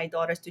wanted my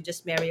daughters to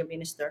just marry a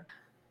minister.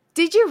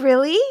 Did you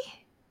really?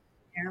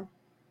 Yeah,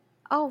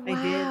 Oh, I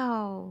did.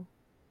 wow.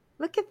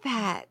 Look at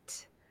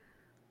that.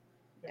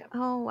 Yeah.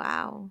 Oh,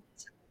 wow.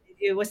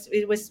 It was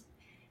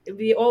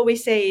we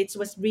always say it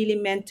was really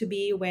meant to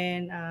be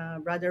when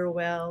Brother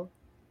Well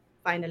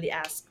finally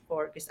asked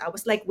for, because I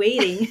was like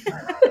waiting.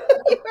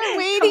 You were Come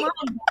waiting.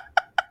 on.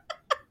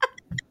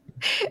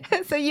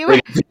 So you were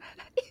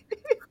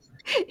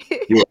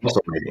You were also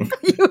waiting.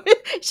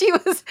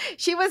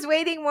 she was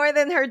waiting more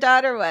than her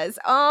daughter was.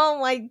 Oh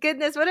my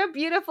goodness, what a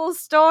beautiful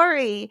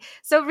story.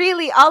 So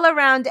really all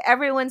around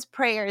everyone's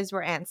prayers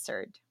were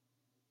answered.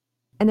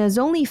 And as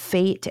only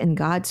fate and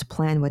God's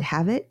plan would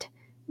have it,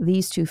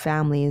 these two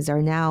families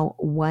are now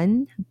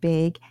one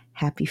big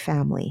happy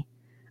family.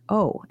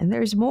 Oh, and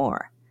there's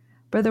more.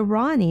 Brother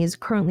Ronnie is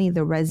currently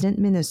the resident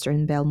minister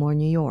in Belmore,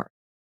 New York,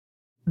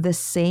 the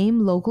same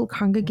local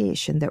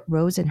congregation that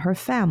Rose and her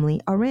family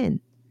are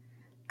in.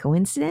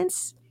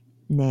 Coincidence?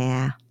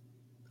 Nah,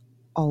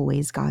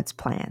 always God's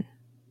plan.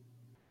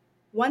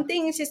 One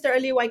thing, Sister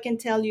Aliu, I can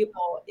tell you,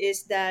 Paul,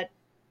 is that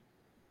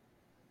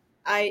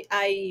I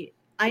I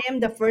I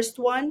am the first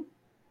one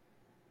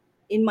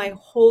in my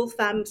whole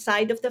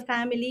side of the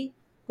family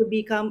to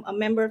become a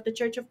member of the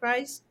Church of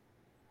Christ.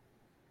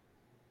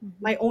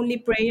 My only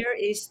prayer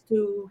is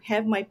to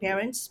have my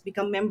parents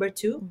become member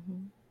too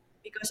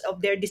because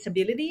of their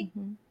disability.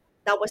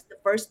 That was the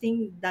first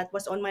thing that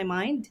was on my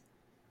mind.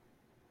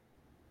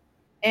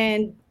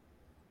 And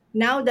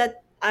now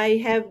that I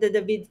have the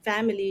David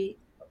family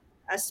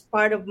as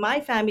part of my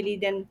family,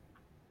 then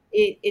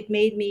it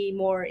made me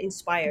more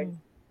inspired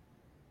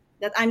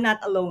that I'm not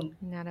alone,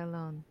 Not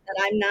alone. that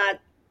I'm not,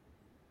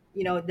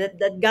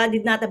 that God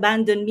did not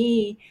abandon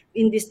me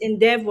in this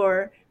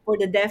endeavor for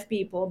the deaf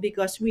people,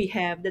 because we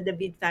have the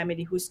David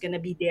family who's going to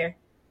be there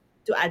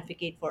to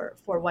advocate for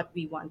what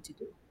we want to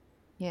do.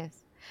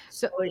 Yes.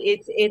 So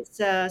it's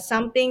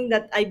something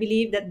that I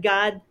believe that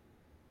God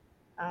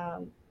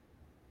um,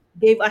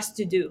 gave us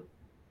to do,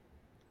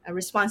 a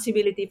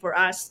responsibility for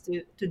us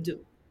to do.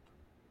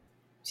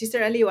 Sister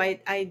Aliu,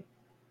 I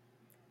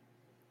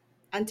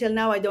until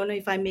now I don't know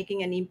if I'm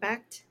making an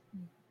impact,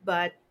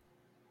 but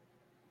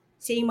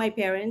seeing my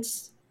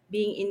parents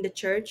being in the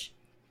church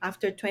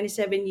after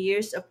 27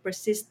 years of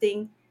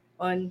persisting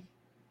on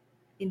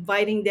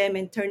inviting them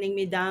and turning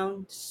me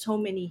down so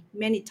many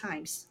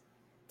times,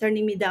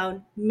 turning me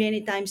down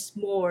many times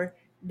more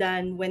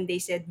than when they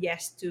said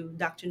yes to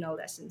doctrinal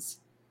lessons.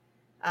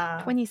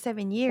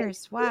 27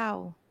 years.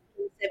 Wow.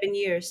 7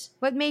 years.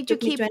 What made you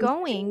Took me keep 27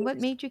 going? What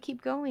years. made you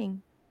keep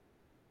going?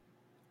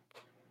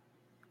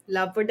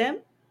 Love for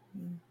them,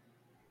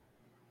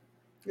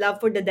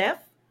 love for the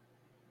deaf.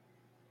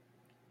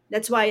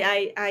 That's why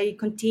I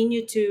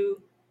continue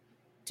to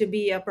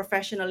be a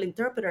professional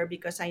interpreter,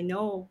 because I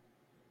know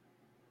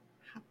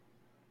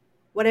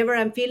whatever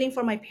I'm feeling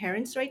for my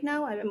parents right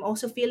now, I'm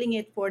also feeling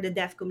it for the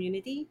deaf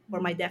community,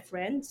 for my deaf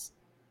friends.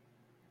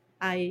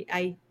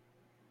 I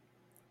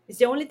It's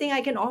the only thing I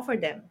can offer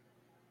them.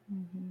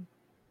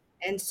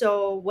 And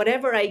so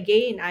whatever I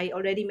gain, I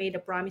already made a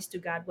promise to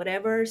God.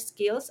 Whatever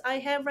skills I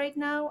have right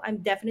now,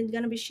 I'm definitely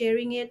going to be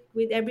sharing it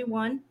with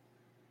everyone,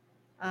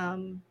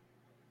 um,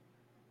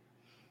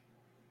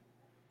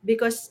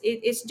 because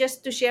it's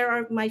just to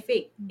share my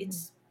faith.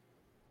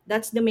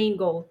 That's the main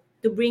goal,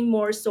 to bring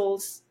more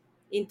souls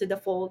into the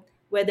fold,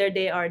 whether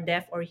they are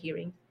deaf or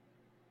hearing.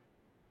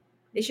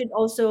 They should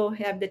also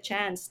have the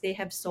chance. They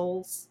have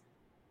souls.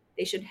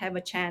 They should have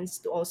a chance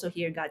to also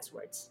hear God's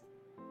words.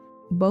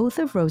 Both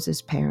of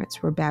Rose's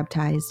parents were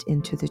baptized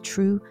into the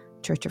true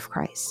Church of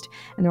Christ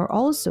and are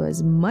also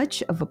as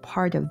much of a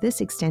part of this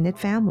extended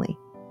family.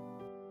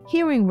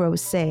 Hearing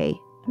Rose say,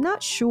 I'm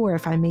not sure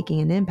if I'm making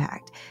an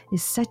impact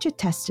is such a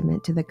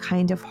testament to the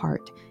kind of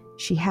heart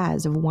she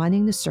has of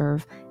wanting to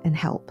serve and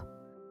help.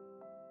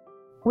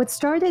 What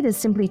started as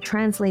simply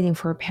translating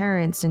for her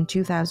parents in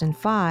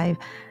 2005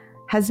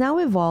 has now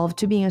evolved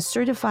to being a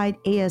certified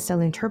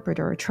ASL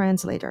interpreter or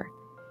translator.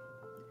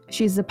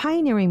 She's the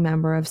pioneering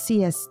member of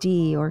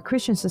CSD, or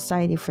Christian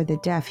Society for the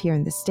Deaf, here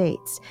in the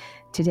States.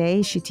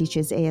 Today, she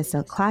teaches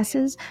ASL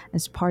classes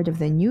as part of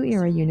the New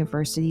Era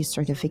University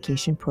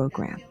certification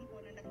program.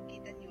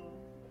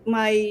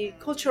 My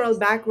cultural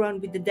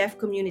background with the deaf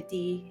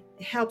community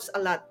helps a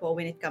lot po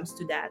when it comes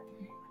to that.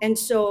 And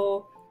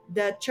so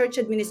the church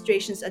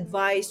administration's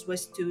advice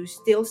was to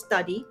still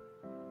study,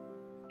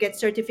 get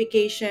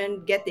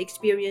certification, get the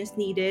experience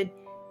needed,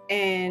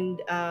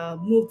 and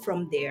move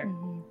from there.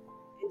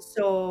 And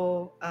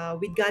so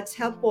with God's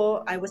help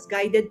po, I was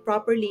guided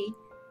properly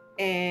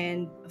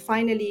and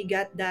finally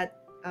got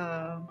that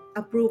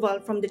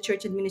approval from the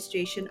church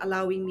administration,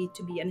 allowing me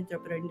to be an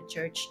interpreter in the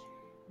church,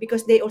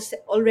 because they also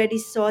already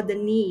saw the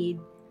need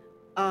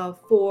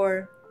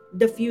for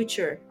the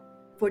future,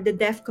 for the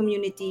deaf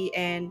community,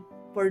 and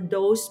for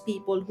those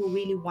people who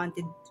really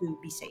wanted to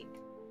be saved.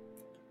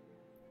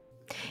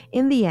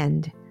 In the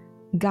end,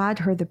 God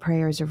heard the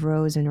prayers of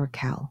Rose and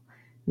Raquel,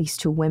 these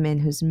two women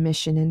whose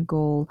mission and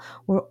goal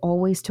were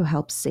always to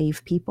help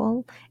save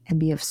people and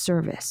be of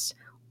service,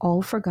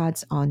 all for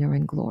God's honor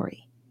and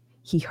glory.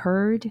 He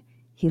heard,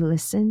 he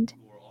listened,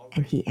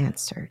 and he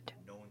answered.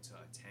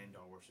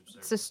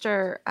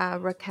 Sister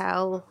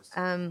Raquel,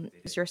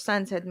 your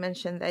sons had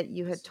mentioned that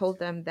you had told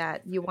them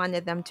that you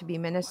wanted them to be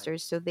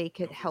ministers so they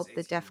could help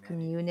the deaf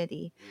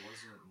community.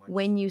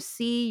 When you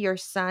see your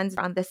sons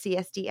on the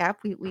CSD app,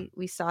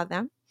 we saw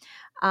them.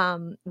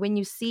 When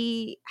you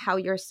see how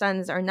your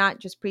sons are not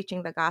just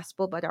preaching the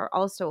gospel, but are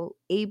also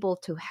able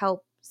to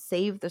help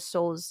save the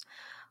souls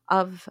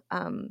of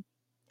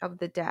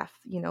the deaf,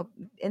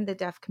 in the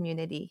deaf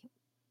community,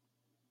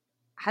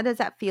 how does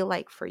that feel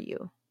like for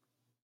you?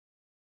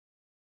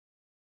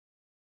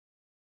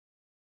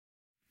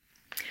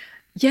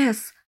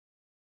 Yes,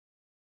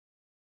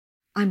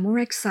 I'm more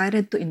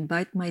excited to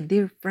invite my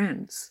dear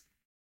friends.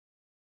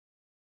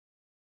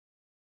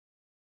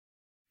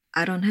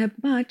 I don't have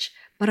much,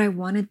 but I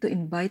wanted to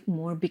invite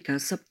more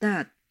because of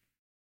that.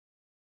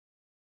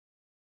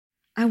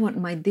 I want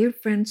my dear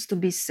friends to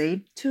be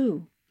saved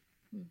too.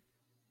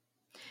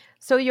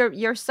 So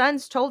your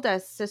sons told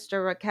us,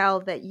 Sister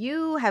Raquel, that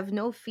you have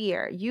no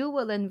fear. You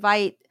will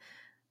invite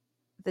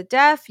the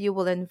deaf, you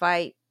will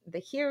invite the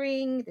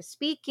hearing, the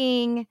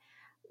speaking.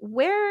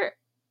 Where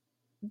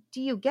do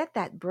you get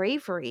that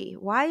bravery?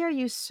 Why are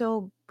you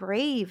so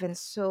brave and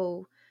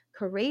so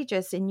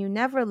courageous, and you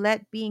never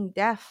let being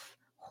deaf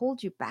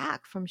hold you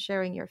back from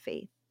sharing your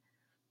faith?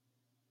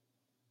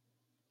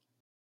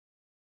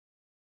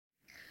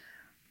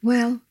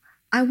 Well,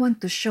 I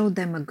want to show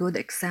them a good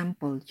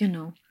example,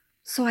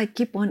 so I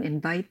keep on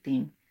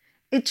inviting.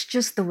 It's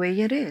just the way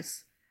it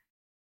is.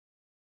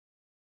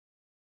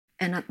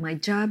 And at my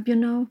job,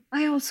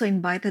 I also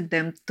invited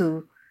them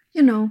to,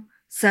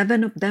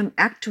 7 of them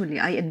actually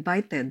I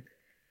invited.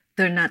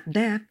 They're not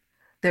deaf,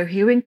 they're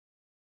hearing,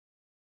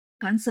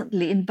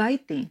 constantly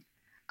inviting.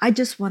 I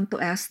just want to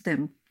ask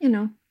them,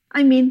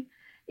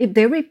 if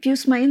they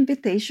refuse my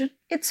invitation,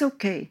 it's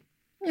okay.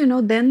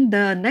 Then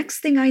the next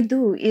thing I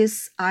do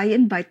is I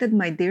invited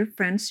my dear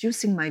friends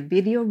using my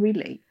video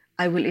relay.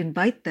 I will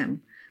invite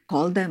them,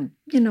 call them,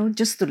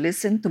 just to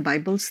listen to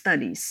Bible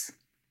studies.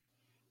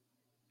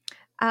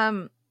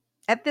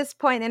 At this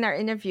point in our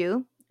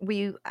interview,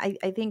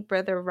 I think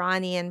Brother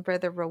Ronnie and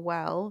Brother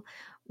Rowell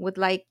would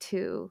like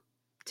to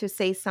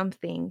say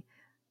something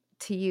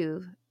to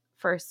you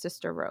first,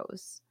 Sister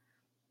Rose.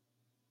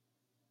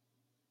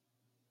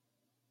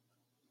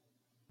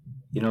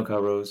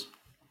 Rose,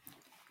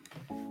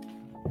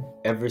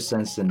 ever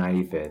since the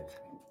 95th,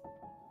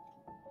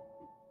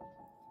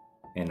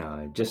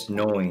 and just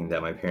knowing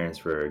that my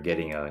parents were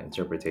getting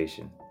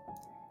interpretation,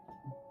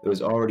 it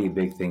was already a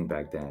big thing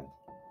back then.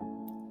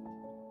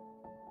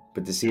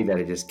 But to see that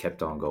it just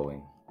kept on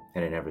going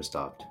and it never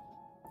stopped.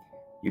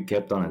 You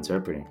kept on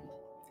interpreting.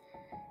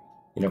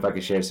 If I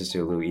could share,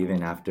 Sister Lou,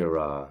 even after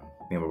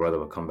me and my brother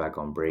would come back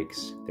on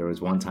breaks, there was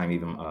one time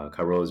even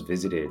Rose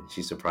visited.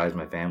 She surprised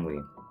my family,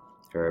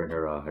 her and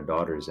her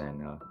daughters,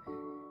 and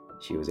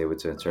she was able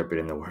to interpret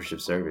in the worship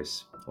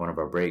service, one of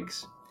our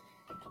breaks.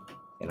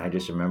 And I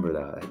just remember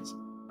that.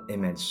 It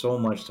meant so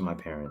much to my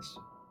parents.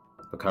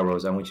 But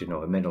Rose, I want you to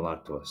know, it meant a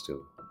lot to us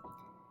too.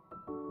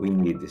 We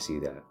needed to see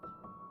that.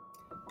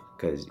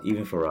 Because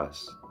even for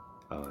us,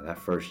 that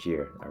first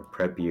year, our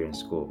prep year in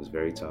school was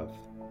very tough.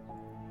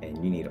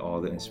 And you need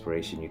all the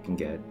inspiration you can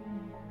get.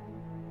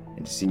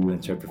 And to see you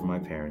interpret for my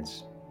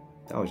parents,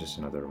 that was just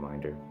another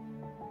reminder.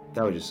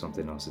 That was just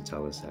something else to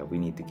tell us that we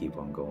need to keep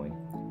on going.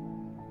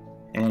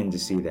 And to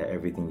see that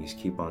everything you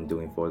keep on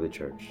doing for the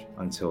church,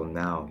 until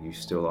now, you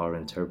still are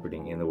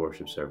interpreting in the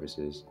worship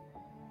services.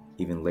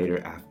 Even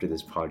later after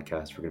this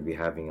podcast, we're going to be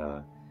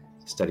having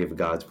study of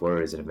God's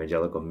Word is an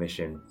evangelical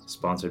mission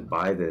sponsored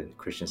by the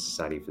Christian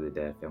Society for the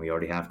Deaf. And we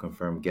already have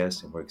confirmed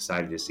guests, and we're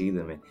excited to see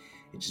them. And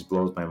it just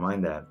blows my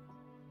mind that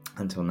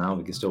until now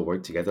we can still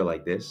work together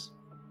like this,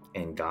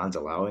 and God's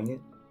allowing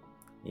it,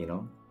 you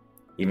know.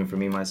 Even for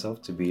me,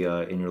 myself, to be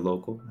in your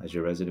local as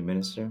your resident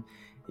minister,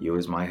 you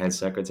as my head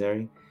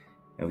secretary,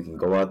 and we can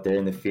go out there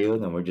in the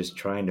field and we're just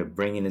trying to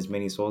bring in as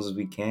many souls as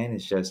we can.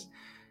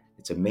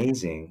 It's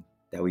amazing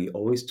that we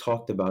always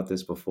talked about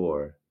this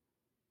before,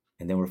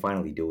 and then we're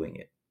finally doing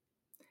it.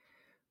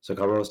 So,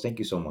 Carlos, thank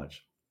you so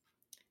much.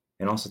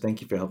 And also, thank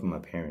you for helping my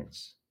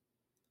parents.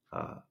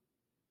 Uh,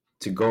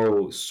 to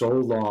go so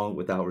long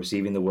without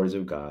receiving the words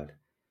of God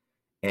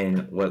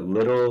and what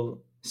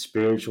little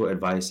spiritual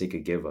advice they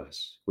could give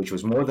us, which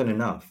was more than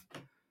enough,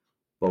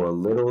 but what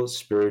little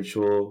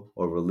spiritual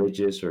or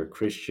religious or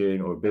Christian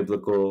or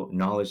biblical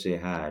knowledge they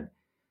had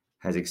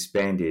has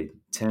expanded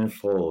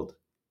tenfold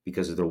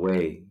because of the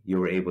way you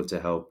were able to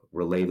help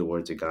relay the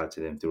words of God to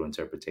them through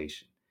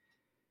interpretation.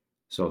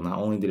 So not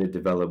only did it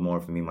develop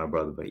more for me and my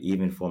brother, but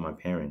even for my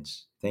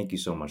parents. Thank you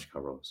so much,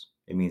 Carlos.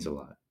 It means a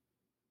lot.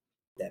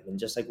 Them. And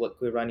just like what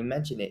Quirani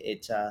mentioned,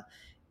 it's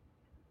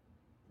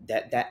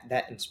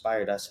that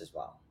inspired us as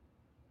well.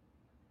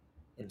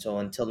 And so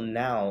until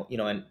now,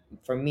 and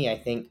for me, I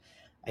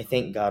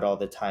thank God all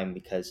the time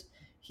because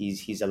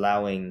he's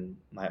allowing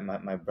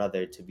my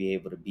brother to be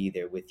able to be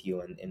there with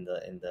you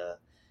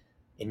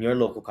in your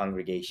local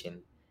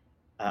congregation.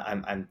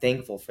 I'm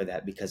thankful for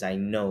that because I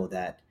know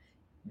that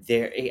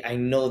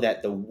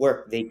the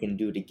work they can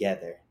do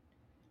together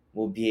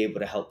will be able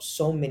to help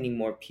so many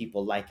more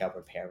people like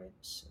our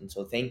parents. And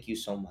so thank you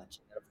so much.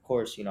 And of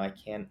course, I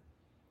can't,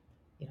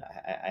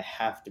 I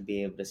have to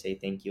be able to say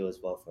thank you as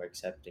well for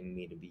accepting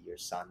me to be your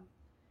son.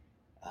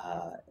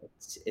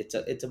 It's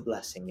a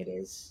blessing. It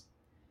is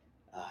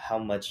how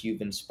much you've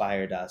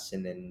inspired us,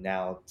 and then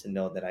now to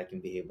know that I can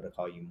be able to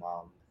call you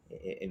mom,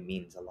 it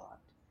means a lot.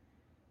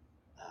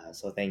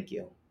 So thank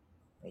you.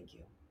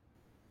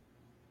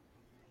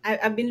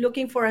 I've been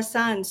looking for a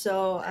son,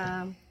 so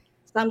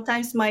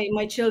sometimes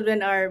my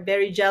children are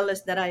very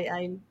jealous that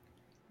I'm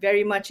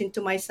very much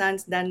into my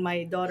sons than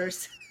my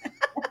daughters.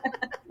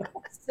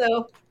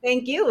 So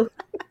thank you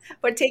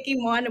for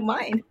taking one of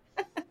mine.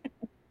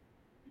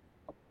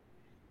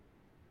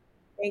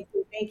 Thank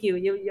you, thank you.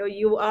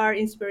 You are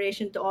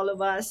inspiration to all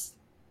of us.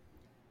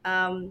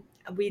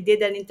 We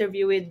did an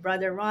interview with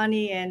Brother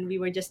Ronnie, and we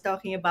were just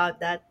talking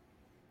about that.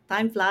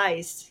 Time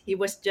flies. He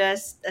was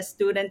just a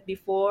student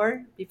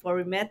before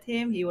we met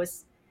him. He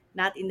was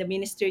not in the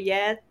ministry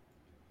yet,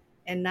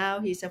 and now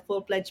he's a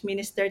full-fledged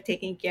minister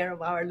taking care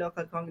of our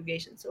local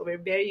congregation. So we're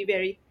very,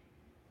 very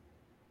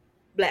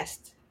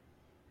blessed.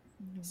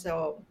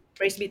 So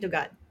praise be to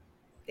God.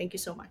 Thank you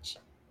so much.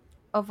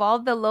 Of all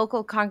the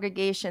local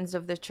congregations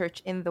of the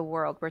church in the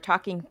world, we're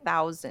talking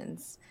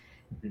thousands,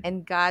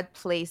 and God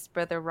placed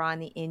Brother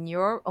Ronnie in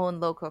your own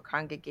local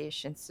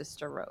congregation,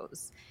 Sister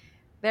Rose.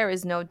 There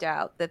is no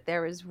doubt that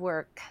there is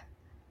work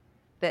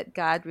that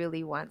God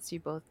really wants you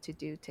both to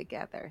do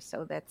together.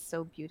 So that's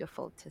so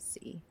beautiful to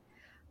see.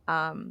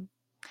 Um,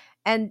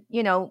 and,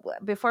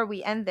 before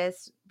we end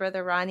this,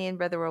 Brother Ronnie and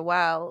Brother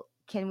Rowell,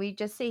 can we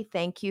just say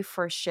thank you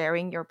for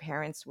sharing your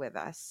parents with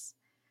us?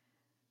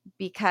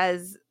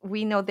 Because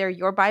we know they're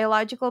your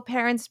biological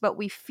parents, but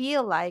we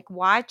feel like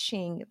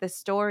watching the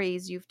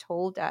stories you've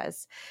told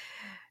us.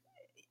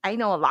 I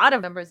know a lot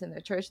of members in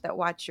the church that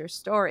watch your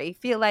story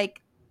feel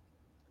like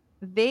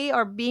they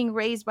are being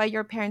raised by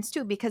your parents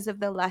too, because of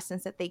the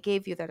lessons that they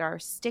gave you that are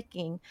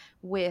sticking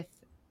with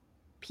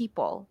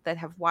people that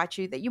have watched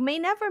you, that you may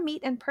never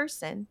meet in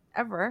person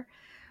ever,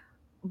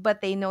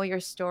 but they know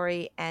your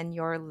story and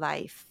your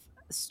life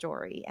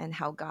story and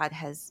how God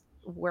has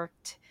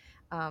worked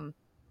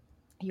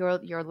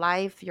your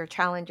life, your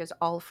challenges,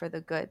 all for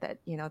the good that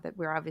that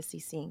we're obviously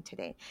seeing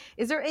today.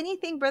 Is there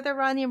anything, Brother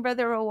Ronnie and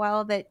Brother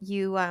Rowell, that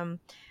you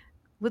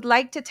would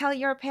like to tell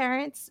your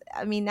parents?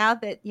 I mean, now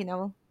that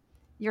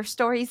your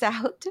story's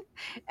out,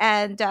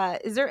 and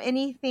is there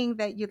anything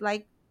that you'd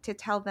like to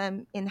tell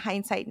them in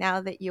hindsight, now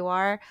that you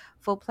are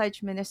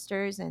full-pledged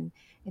ministers and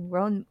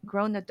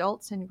grown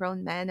adults and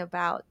grown men,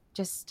 about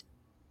just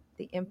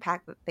the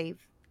impact that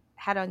they've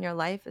had on your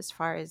life as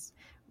far as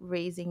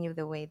raising you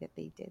the way that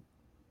they did?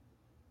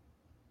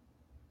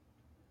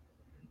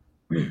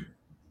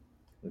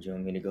 Would you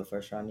want me to go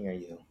first, Ronnie, or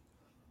you?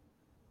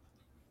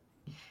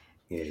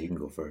 Yeah, you can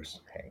go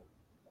first. Okay.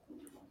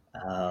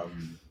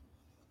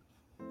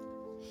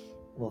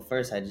 Well,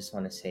 first, I just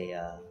want to say,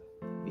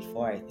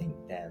 before I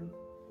thank them,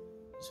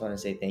 I just want to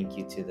say thank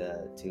you to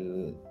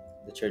the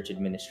church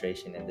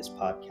administration and this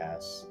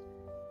podcast,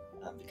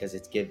 because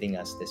it's giving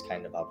us this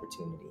kind of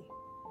opportunity.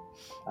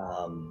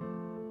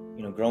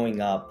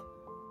 Growing up,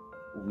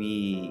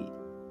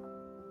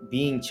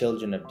 being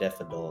children of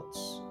deaf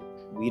adults,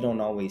 we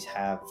don't always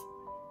have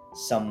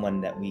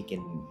someone that we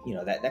can,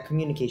 that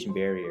communication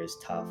barrier is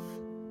tough.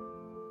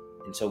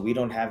 And so we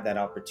don't have that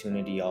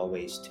opportunity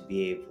always to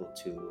be able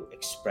to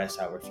express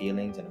our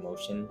feelings and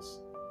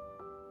emotions.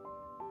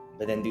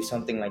 But then do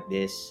something like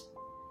this,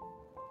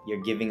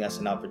 you're giving us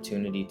an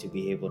opportunity to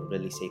be able to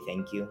really say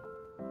thank you.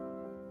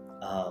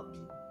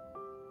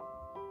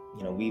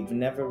 We've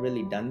never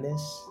really done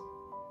this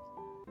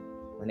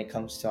when it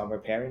comes to our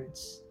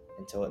parents,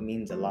 and so it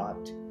means a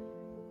lot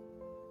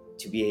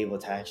to be able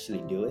to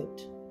actually do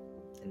it.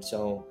 And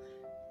so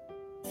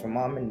for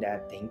Mom and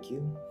Dad, thank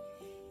you.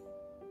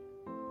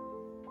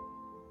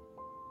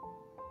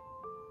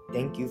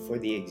 Thank you for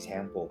the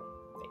example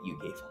that you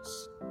gave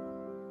us.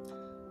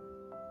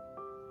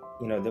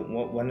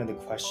 One of the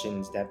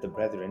questions that the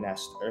brethren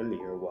asked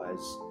earlier was,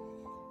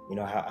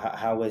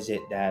 how was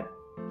it that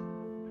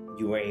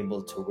you were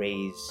able to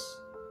raise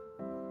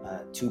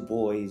two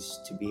boys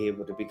to be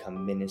able to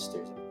become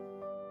ministers?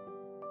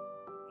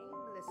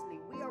 Aimlessly,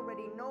 we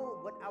already know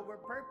what our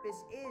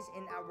purpose is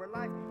in our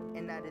life,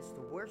 and that is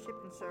to worship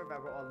and serve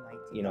our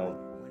Almighty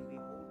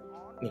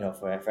God.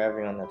 For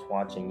everyone that's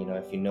watching,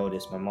 if you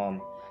notice, my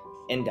mom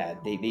and dad,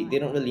 they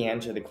don't really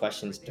answer the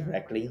questions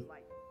directly.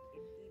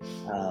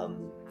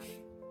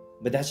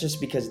 But that's just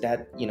because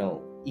that,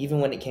 even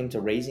when it came to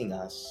raising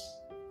us,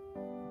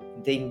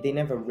 they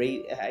never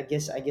raised, I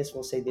guess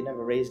we'll say they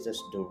never raised us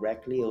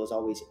directly. It was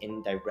always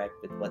indirect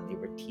with what they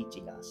were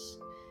teaching us.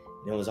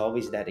 And it was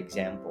always that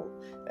example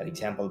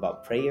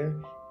about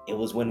prayer. It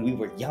was when we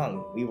were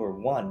young, we were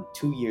 1,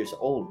 2 years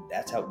old.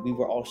 That's how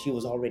she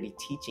was already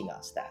teaching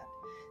us that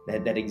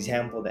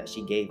example that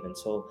she gave. And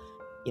so,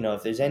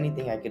 if there's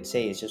anything I could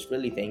say, it's just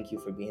really thank you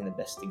for being the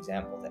best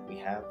example that we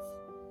have.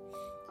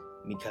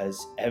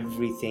 Because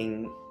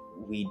everything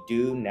we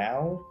do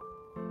now,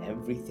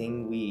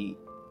 everything we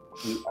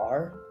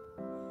are,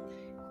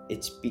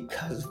 it's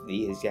because of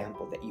the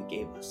example that you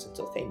gave us. And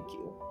so thank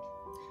you.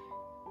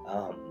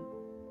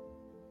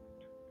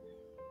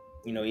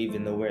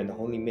 Even though we're in the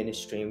holy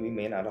ministry and we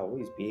may not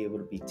always be able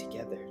to be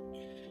together,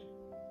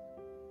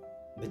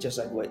 but just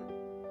like what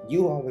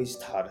you always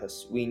taught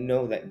us, we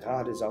know that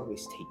God is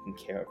always taking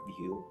care of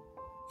you.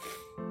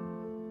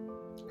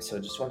 So I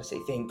just want to say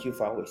thank you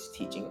for always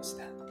teaching us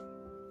that.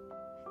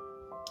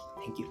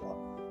 Thank you,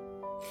 Lord.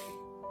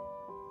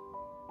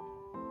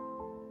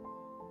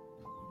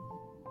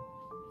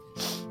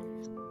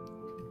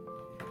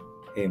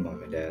 Hey,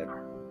 Mom and Dad.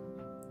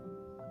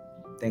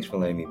 Thanks for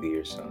letting me be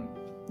your son.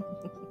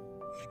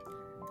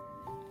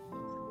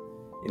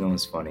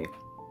 It's funny.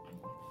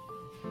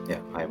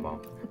 Yeah, hi,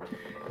 Mom.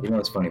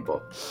 It's funny,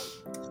 Paul.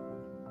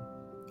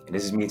 And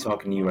this is me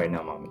talking to you right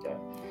now, Mom and Dad.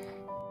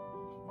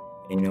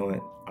 And you know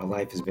what? Our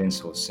life has been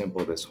so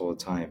simple this whole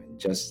time, and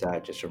just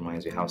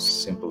reminds me how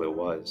simple it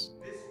was.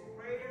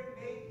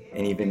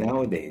 And even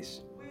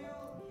nowadays,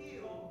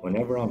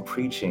 whenever I'm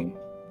preaching,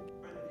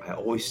 I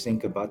always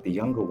think about the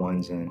younger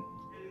ones, and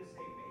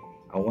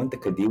I want the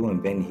Kadiwa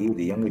and Ben Hee,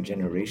 the younger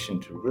generation,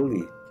 to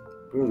really,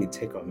 really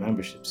take our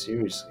membership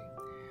seriously.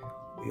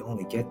 We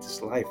only get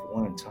this life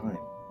one time.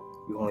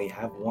 We only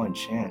have one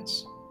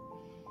chance.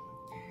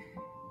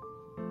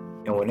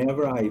 And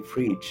whenever I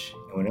preach,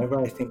 and whenever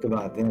I think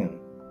about them,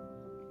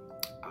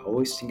 I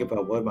always think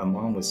about what my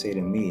mom would say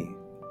to me,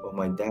 what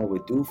my dad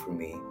would do for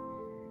me,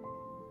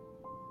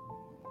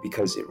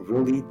 because it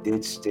really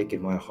did stick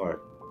in my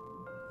heart.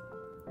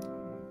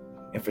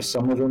 And for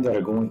some of them that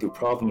are going through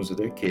problems with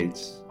their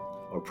kids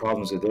or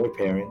problems with their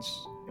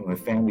parents, and when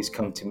families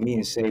come to me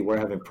and say we're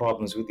having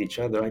problems with each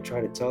other, I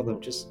try to tell them,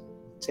 just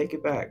take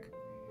it back.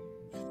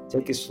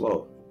 Take it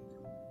slow.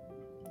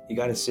 You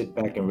got to sit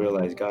back and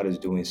realize God is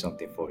doing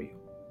something for you.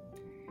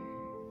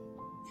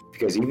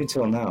 Because even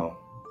till now,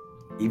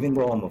 even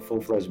though I'm a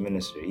full-fledged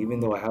minister, even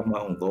though I have my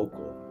own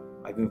local,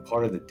 I've been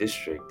part of the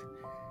district,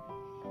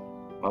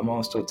 my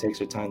mom still takes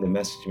her time to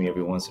message me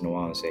every once in a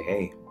while and say,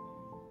 hey,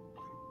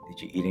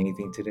 did you eat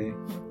anything today?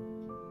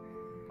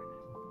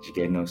 Did you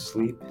get enough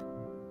sleep?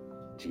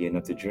 Did you get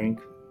enough to drink?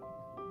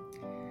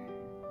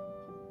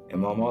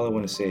 And Mom, all I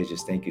want to say is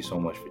just thank you so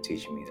much for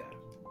teaching me that.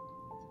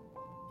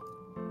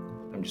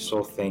 I'm just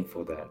so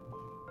thankful that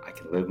I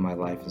can live my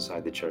life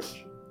inside the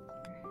church,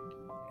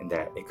 and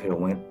that it could have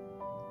went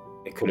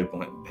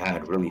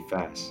bad really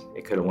fast.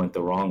 It could have went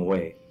the wrong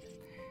way.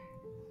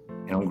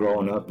 And I'm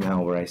growing up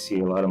now where I see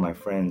a lot of my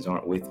friends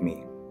aren't with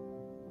me.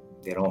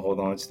 They don't hold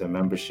on to their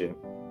membership.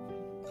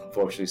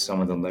 Unfortunately, some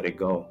of them let it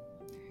go.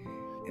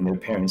 And their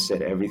parents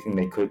said everything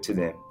they could to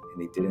them, and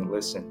they didn't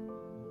listen.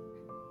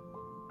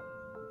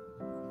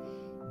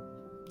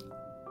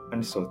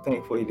 I'm so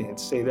thankful he didn't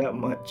say that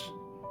much.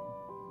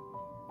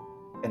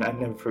 And I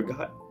never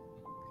forgot.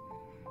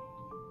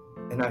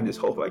 And I just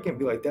hope I can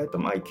be like that to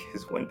my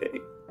kids one day.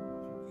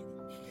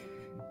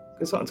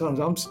 Because sometimes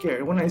I'm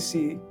scared when I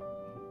see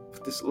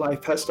what this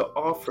life has to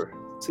offer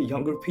to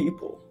younger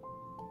people.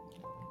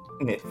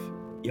 And if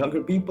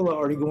younger people are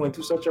already going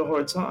through such a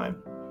hard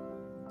time,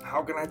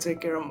 how can I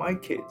take care of my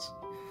kids?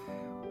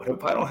 What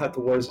if I don't have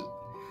the words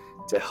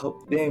to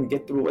help them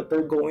get through what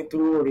they're going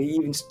through, or to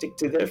even stick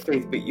to their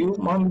faith? But you,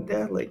 Mom and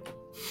Dad,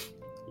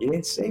 you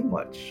didn't say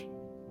much.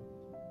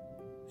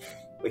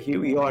 But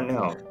here we are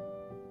now.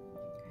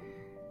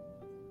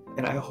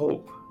 And I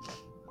hope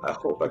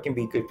I can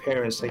be good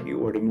parents like you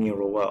were to me and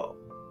Roel.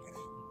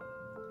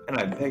 And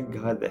I beg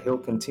God that he'll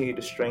continue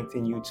to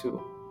strengthen you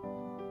too.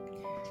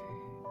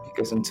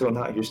 Because until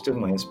now, you're still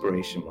my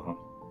inspiration, Mom,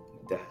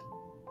 Dad.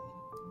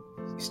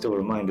 You still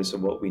remind us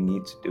of what we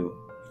need to do.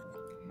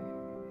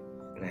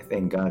 And I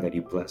thank God that He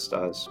blessed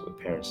us with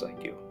parents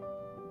like you.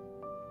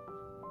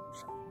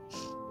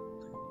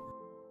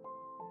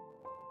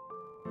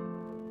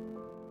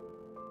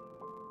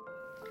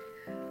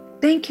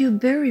 Thank you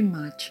very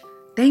much.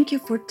 Thank you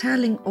for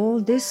telling all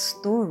these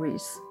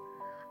stories.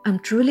 I'm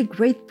truly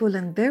grateful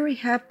and very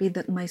happy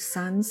that my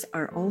sons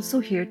are also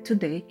here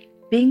today,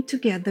 being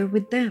together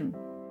with them.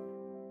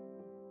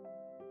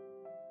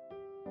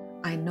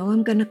 I know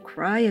I'm gonna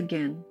cry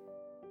again.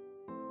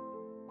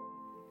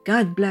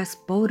 God bless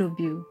both of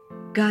you.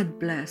 God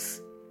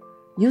bless.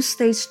 You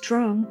stay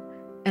strong,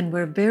 and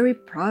we're very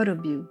proud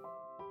of you.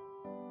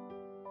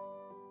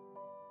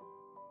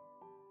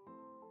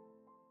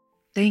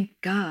 Thank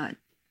God.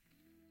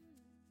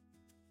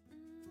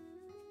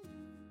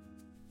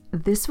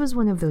 This was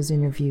one of those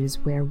interviews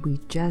where we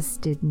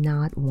just did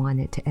not want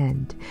it to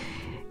end.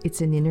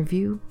 It's an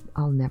interview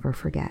I'll never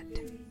forget.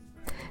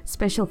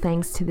 Special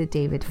thanks to the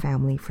David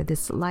family for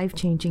this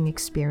life-changing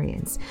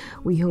experience.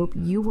 We hope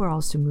you were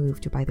also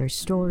moved by their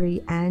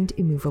story and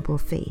immovable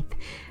faith.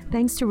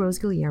 Thanks to Rose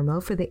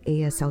Guillermo for the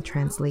ASL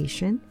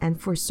translation and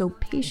for so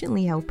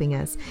patiently helping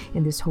us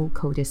in this whole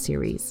CODA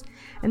series.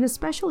 And a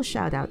special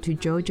shout out to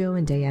Jojo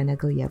and Diana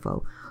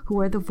Gallievo, who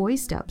are the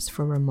voice dubs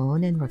for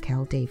Ramon and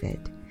Raquel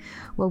David.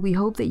 Well, we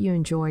hope that you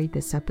enjoyed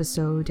this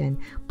episode, and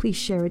please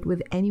share it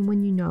with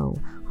anyone you know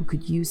who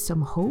could use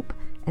some hope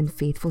and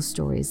faithful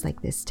stories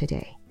like this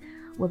today.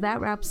 Well,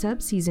 that wraps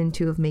up Season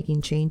 2 of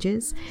Making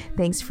Changes.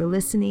 Thanks for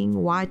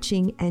listening,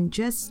 watching, and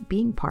just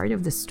being part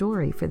of the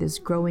story for this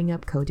Growing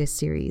Up CODA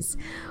series.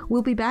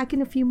 We'll be back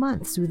in a few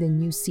months with a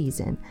new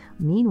season.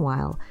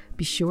 Meanwhile,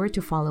 be sure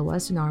to follow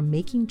us on our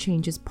Making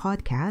Changes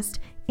podcast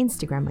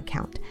Instagram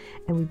account,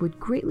 and we would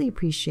greatly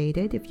appreciate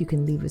it if you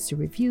can leave us a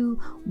review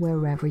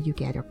wherever you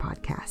get our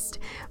podcast.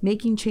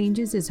 Making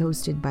Changes is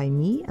hosted by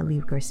me,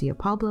 Aliv Garcia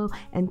Pablo,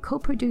 and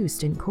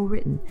co-produced and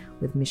co-written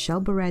with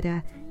Michelle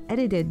Beretta,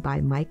 edited by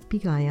Mike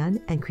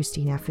Bigayan and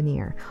Christina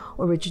Fanier.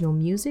 Original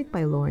music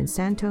by Lauren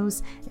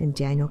Santos and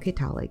Daniel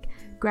Kitalik.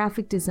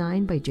 Graphic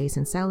design by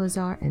Jason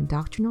Salazar and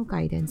doctrinal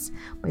guidance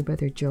by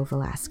Brother Joe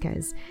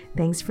Velasquez.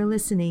 Thanks for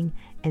listening,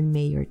 and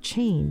may your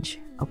change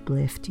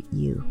uplift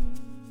you.